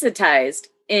desensitized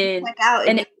and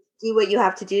do what you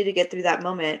have to do to get through that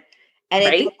moment. And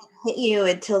it doesn't hit you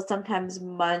until sometimes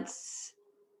months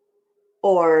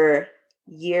or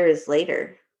years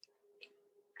later.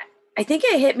 I think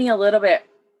it hit me a little bit.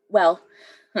 Well,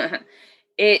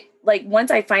 once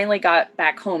I finally got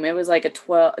back home, it was like a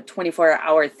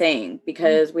 24-hour thing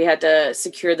because we had to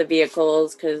secure the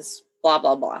vehicles because blah,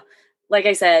 blah, blah. Like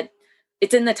I said,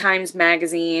 it's in the Times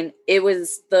Magazine. It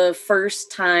was the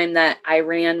first time that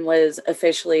Iran was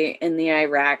officially in the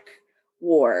Iraq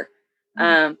war.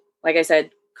 Like I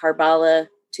said, Karbala,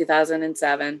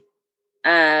 2007.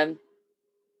 I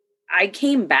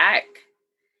came back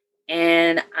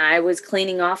and I was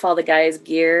cleaning off all the guys'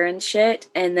 gear and shit.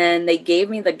 And then they gave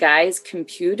me the guy's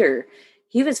computer.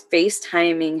 He was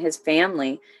FaceTiming his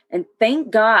family. And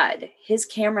thank God his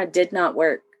camera did not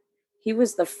work. He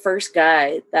was the first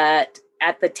guy that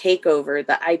at the takeover,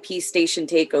 the IP station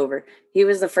takeover, he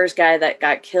was the first guy that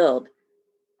got killed.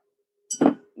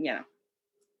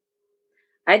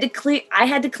 I had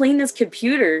to clean this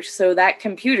computer so that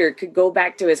computer could go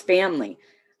back to his family.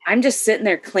 I'm just sitting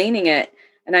there cleaning it.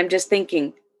 And I'm just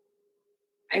thinking,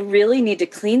 I really need to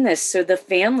clean this so the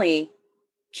family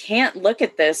can't look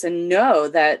at this and know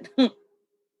that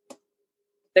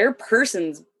their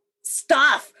person's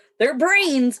stuff, their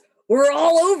brains were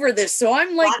all over this. So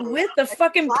I'm like with the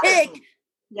fucking pig.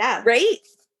 Yeah. Right?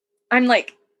 I'm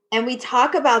like. And we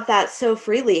talk about that so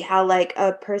freely, how like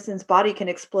a person's body can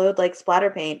explode like splatter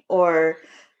paint or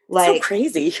like. So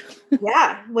crazy.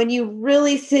 Yeah. When you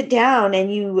really sit down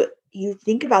and you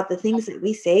think about the things that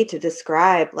we say to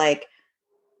describe like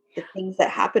the things that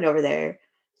happen over there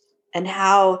and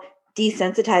how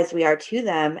desensitized we are to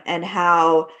them and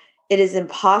how it is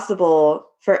impossible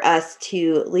for us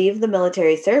to leave the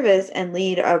military service and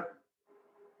lead a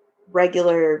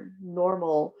regular,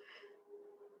 normal,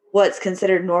 what's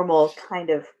considered normal kind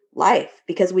of life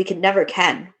because we never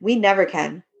can.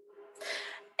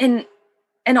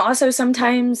 And also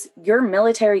sometimes your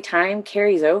military time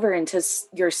carries over into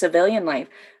your civilian life.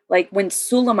 Like when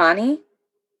Soleimani,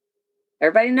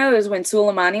 everybody knows when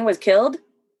Soleimani was killed,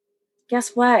 guess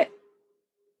what?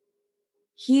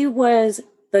 He was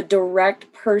the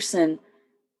direct person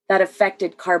that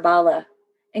affected Karbala.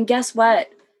 And guess what?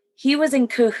 He was in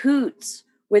cahoots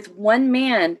with one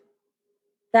man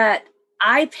that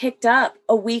I picked up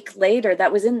a week later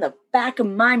that was in the back of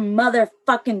my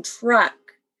motherfucking truck.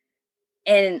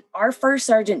 And our first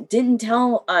sergeant didn't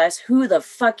tell us who the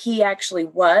fuck he actually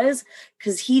was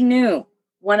because he knew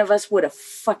one of us would have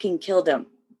fucking killed him.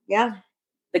 Yeah.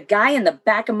 The guy in the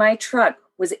back of my truck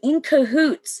was in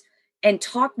cahoots and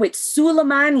talked with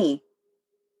Soleimani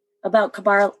about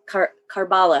Karbala.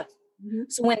 Mm-hmm.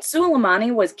 So when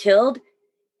Soleimani was killed,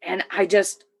 and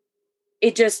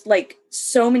it just like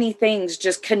so many things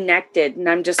just connected. And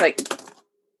I'm just like,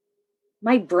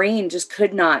 my brain just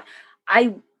could not.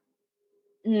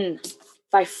 If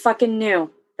I fucking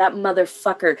knew that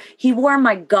motherfucker. He wore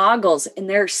my goggles and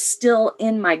they're still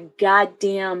in my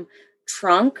goddamn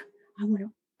trunk. I would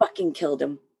have fucking killed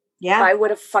him. Yeah. If I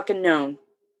would have fucking known.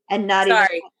 And not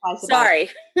even thought twice about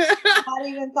it. Not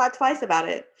even thought twice about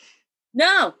it.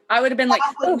 No, I would have been like,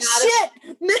 oh shit,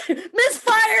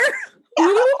 misfire.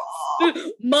 Yeah.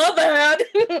 My bad.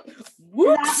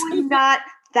 Whoops.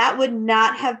 That would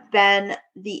not have been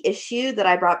the issue that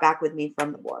I brought back with me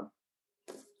from the war.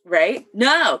 Right?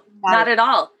 No, not at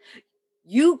all.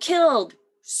 You killed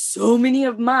so many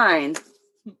of mine.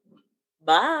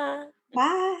 Bye.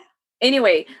 Bye.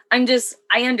 Anyway, I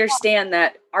understand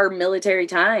that our military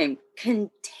time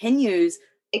continues.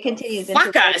 It continues.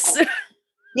 Fuck us.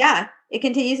 Yeah, it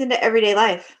continues into everyday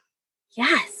life.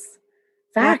 Yes.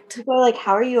 Fact. People are like,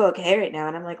 how are you okay right now?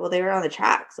 And I'm like, well, they were on the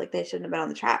tracks. Like, they shouldn't have been on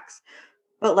the tracks.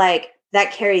 But like,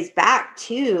 that carries back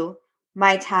to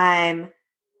my time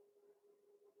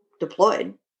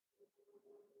deployed,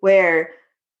 where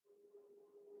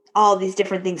all these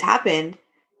different things happened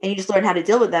and you just learn how to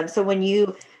deal with them. So when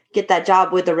you get that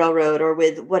job with the railroad or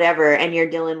with whatever, and you're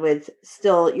dealing with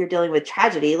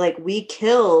tragedy, like we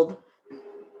killed,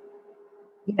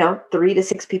 3 to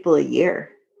 6 people a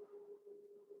year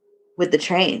with the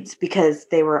trains because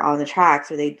they were on the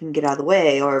tracks or they didn't get out of the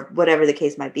way or whatever the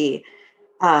case might be.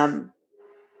 And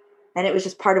it was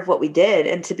just part of what we did.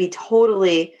 And to be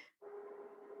totally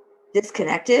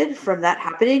disconnected from that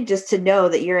happening, just to know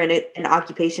that you're in an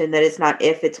occupation that it's not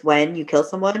if, it's when you kill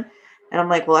someone. And I'm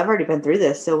like, well, I've already been through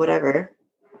this, so whatever.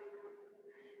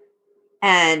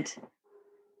 And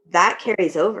that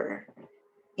carries over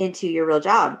into your real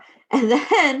job. And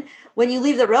then when you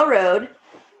leave the railroad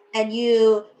and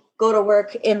you go to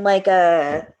work in like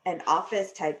an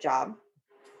office type job.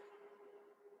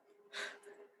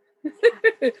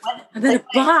 And then a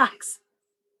box.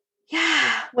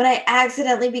 Yeah. When I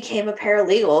accidentally became a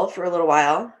paralegal for a little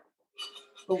while.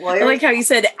 The lawyer. I like how you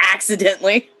said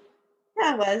accidentally.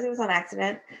 Yeah, it was on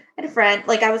accident. I had a friend,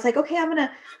 like I was like, okay, I'm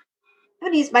gonna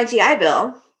use my GI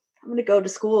Bill. I'm gonna go to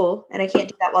school, and I can't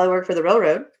do that while I work for the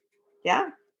railroad. Yeah.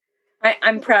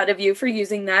 I'm proud of you for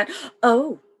using that.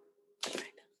 Oh.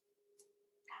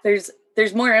 There's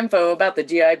more info about the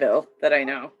GI Bill that I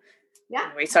know. Yeah.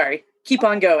 Anyway, sorry. Keep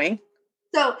on going.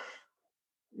 So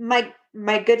my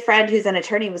good friend who's an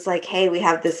attorney was like, hey, we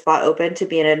have this spot open to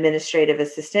be an administrative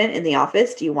assistant in the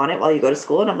office. Do you want it while you go to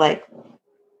school? And I'm like,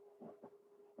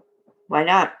 why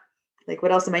not? Like,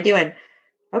 what else am I doing?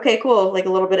 Okay, cool. Like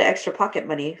a little bit of extra pocket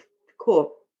money.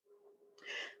 Cool.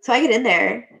 So I get in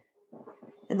there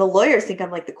and the lawyers think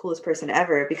I'm like the coolest person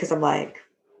ever because I'm like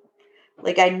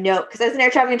I know, because I was an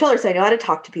air traffic controller, so I know how to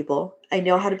talk to people. I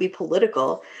know how to be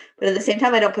political, but at the same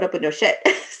time, I don't put up with no shit.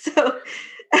 So,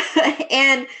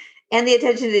 and the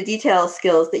attention to detail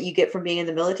skills that you get from being in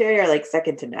the military are like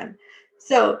second to none.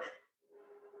 So,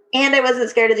 and I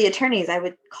wasn't scared of the attorneys. I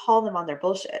would call them on their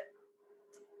bullshit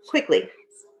quickly.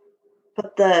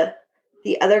 But the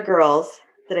other girls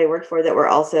that I worked for that were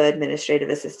also administrative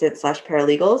assistants /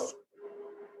 paralegals,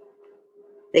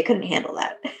 they couldn't handle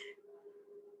that.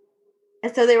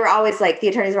 And so they were always like, the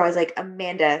attorneys were always like,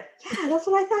 Amanda, yeah, that's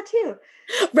what I thought too.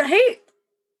 Right?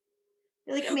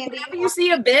 You're like, Amanda, whenever you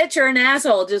see a bitch or an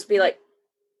asshole, just be like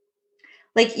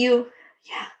yeah,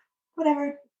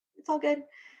 whatever. It's all good.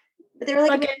 But they were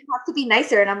like, okay. You have to be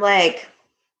nicer. And I'm like,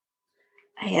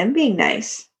 I am being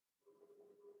nice.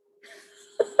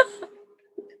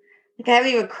 Like I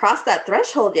haven't even crossed that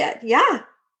threshold yet. Yeah.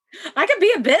 I could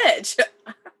be a bitch.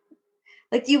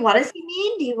 Like, do you want to see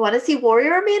me? Do you want to see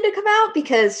Warrior Amanda come out?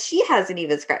 Because she hasn't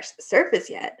even scratched the surface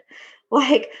yet.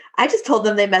 Like, I just told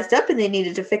them they messed up and they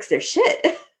needed to fix their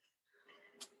shit.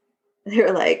 They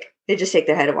were like, they just shake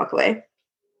their head and walk away.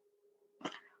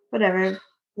 Whatever.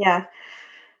 Yeah.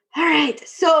 All right.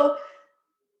 So,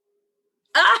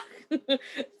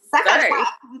 back on track.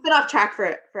 We've been off track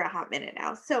for a hot minute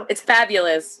now. So it's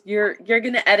fabulous. You're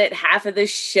gonna edit half of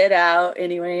this shit out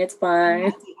anyway. It's fine.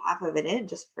 I'll do half of it in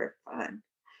just for fun.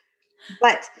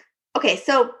 But okay,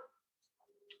 so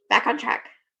back on track.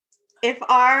 If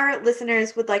our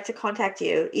listeners would like to contact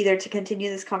you, either to continue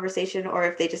this conversation or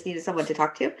if they just needed someone to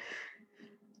talk to,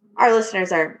 our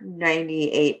listeners are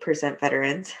 98%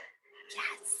 veterans.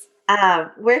 Yes.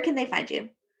 Where can they find you?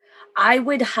 I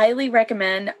would highly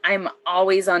recommend, I'm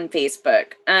always on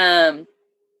Facebook. So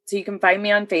you can find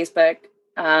me on Facebook.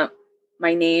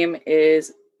 My name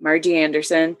is Margie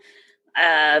Anderson.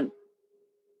 I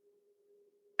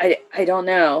don't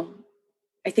know.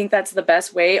 I think that's the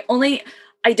best way. Only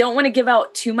I don't want to give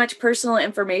out too much personal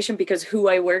information because who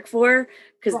I work for,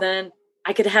 because then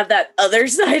I could have that other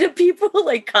side of people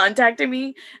like contacting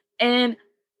me. And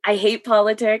I hate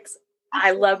politics.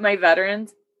 I love my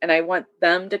veterans. and I want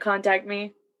them to contact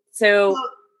me. So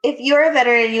if you're a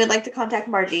veteran and you would like to contact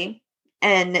Margie,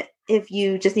 and if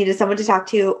you just needed someone to talk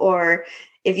to, or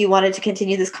if you wanted to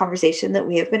continue this conversation that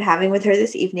we have been having with her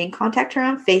this evening, contact her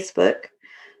on Facebook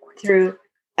through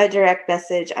a direct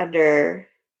message under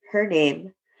her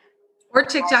name. Or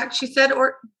TikTok. She said,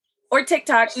 or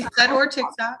TikTok. She said, or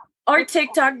TikTok. Or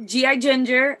TikTok, GI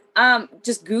Ginger.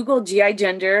 Just Google GI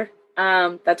Ginger.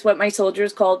 That's what my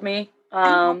soldiers called me. I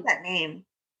love that name.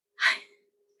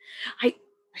 I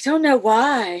don't know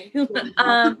why.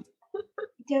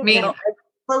 Me.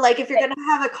 But like, if you're gonna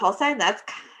have a call sign, that's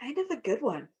kind of a good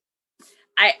one.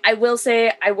 I will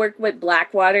say I worked with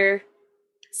Blackwater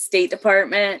State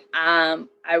Department.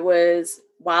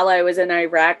 While I was in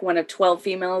Iraq, one of 12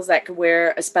 females that could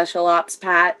wear a special ops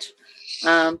patch.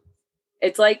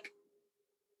 It's like,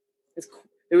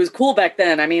 it was cool back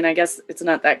then. I mean, I guess it's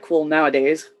not that cool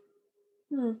nowadays.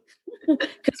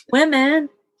 Because women,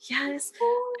 yes.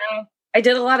 I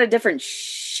did a lot of different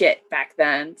shit back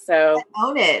then. So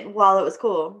own it while it was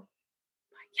cool.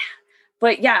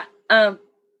 But yeah,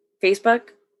 Facebook,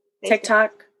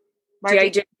 TikTok,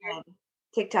 GI Ginger.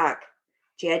 TikTok,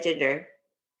 GI Ginger.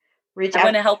 Reach out. I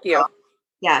want to help you.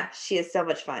 Yeah, she is so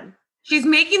much fun. She's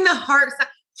making the heart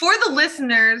for the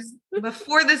listeners.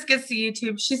 Before this gets to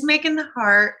YouTube, she's making the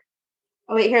heart.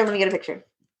 Oh wait, here, let me get a picture.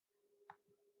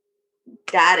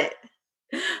 Got it.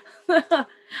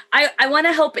 I want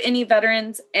to help any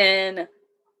veterans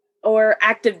or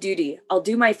active duty. I'll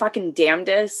do my fucking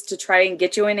damnedest to try and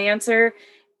get you an answer.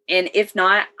 And if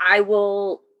not, I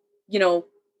will,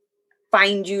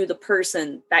 find you the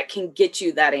person that can get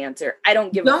you that answer. I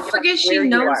don't give a fuck. Don't forget she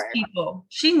knows people.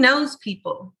 She knows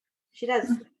people. She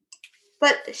does.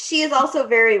 But she is also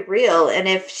very real. And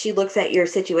if she looks at your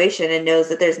situation and knows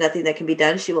that there's nothing that can be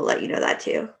done, she will let you know that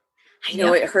too. I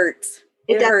know it hurts.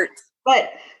 It hurts.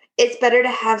 But it's better to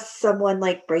have someone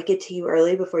like break it to you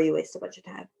early before you waste a bunch of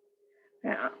time.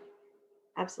 Yeah.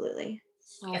 Absolutely.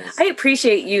 I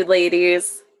appreciate you,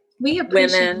 ladies. We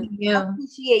appreciate women. you. I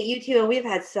appreciate you too. And we've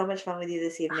had so much fun with you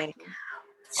this evening.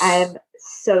 I'm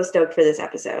so stoked for this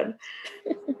episode.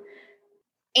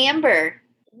 Amber,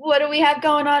 what do we have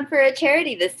going on for a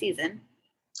charity this season?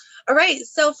 All right.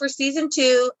 So for season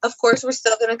 2, of course, we're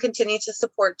still going to continue to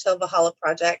support Till Valhalla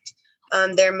Project.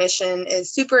 Their mission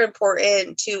is super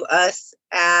important to us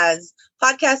as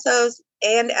podcast hosts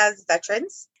and as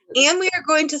veterans. And we are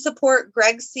going to support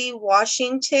Greg C.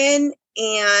 Washington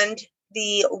and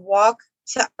the Walk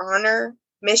to Honor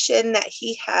mission that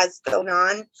he has going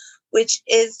on, which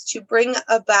is to bring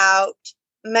about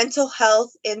mental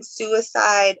health and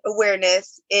suicide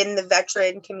awareness in the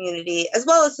veteran community, as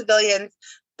well as civilians.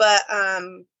 But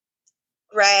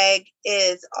Greg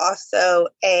is also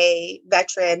a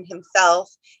veteran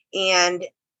himself, and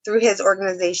through his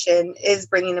organization is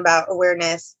bringing about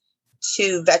awareness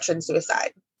to veteran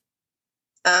suicide.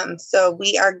 So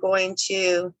we are going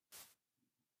to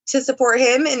support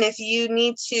him. And if you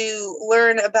need to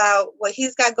learn about what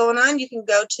he's got going on, you can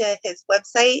go to his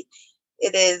website.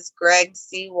 It is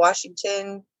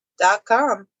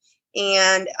gregcwashington.com.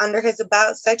 And under his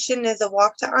About section is a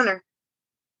Walk to Honor.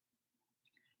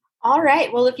 All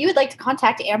right. Well, if you would like to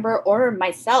contact Amber or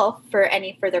myself for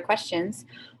any further questions,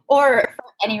 or for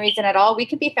any reason at all, we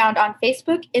can be found on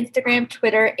Facebook, Instagram,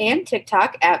 Twitter, and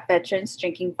TikTok at Veterans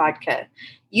Drinking Vodka.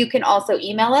 You can also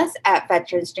email us at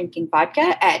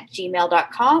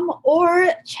veteransdrinkingvodka@gmail.com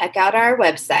or check out our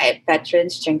website,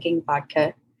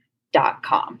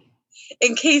 veteransdrinkingvodka.com.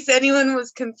 In case anyone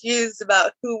was confused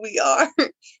about who we are.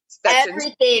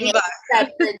 Everything is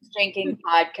Veterans Drinking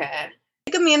Vodka.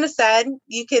 Like Amanda said,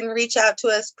 you can reach out to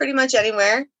us pretty much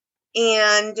anywhere.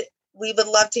 And we would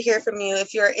love to hear from you.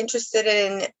 If you're interested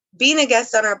in being a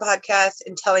guest on our podcast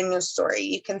and telling your story,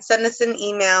 you can send us an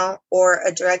email or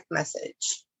a direct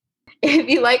message. If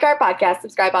you like our podcast,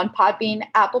 subscribe on Podbean,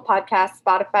 Apple Podcasts,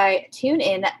 Spotify,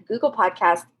 TuneIn, Google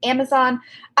Podcasts, Amazon,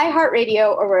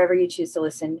 iHeartRadio, or wherever you choose to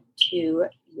listen to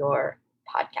your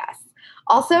podcasts.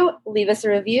 Also, leave us a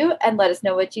review and let us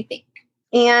know what you think.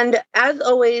 And as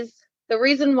always, the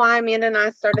reason why Amanda and I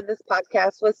started this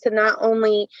podcast was to not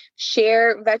only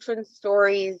share veteran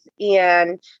stories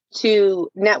and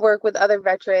to network with other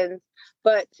veterans,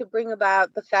 but to bring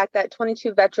about the fact that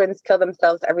 22 veterans kill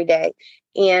themselves every day.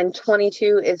 And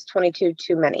 22 is 22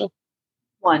 too many.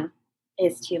 1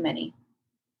 is too many.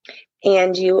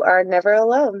 And you are never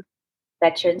alone.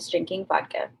 Veterans Drinking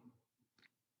Vodka.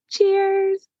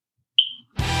 Cheers.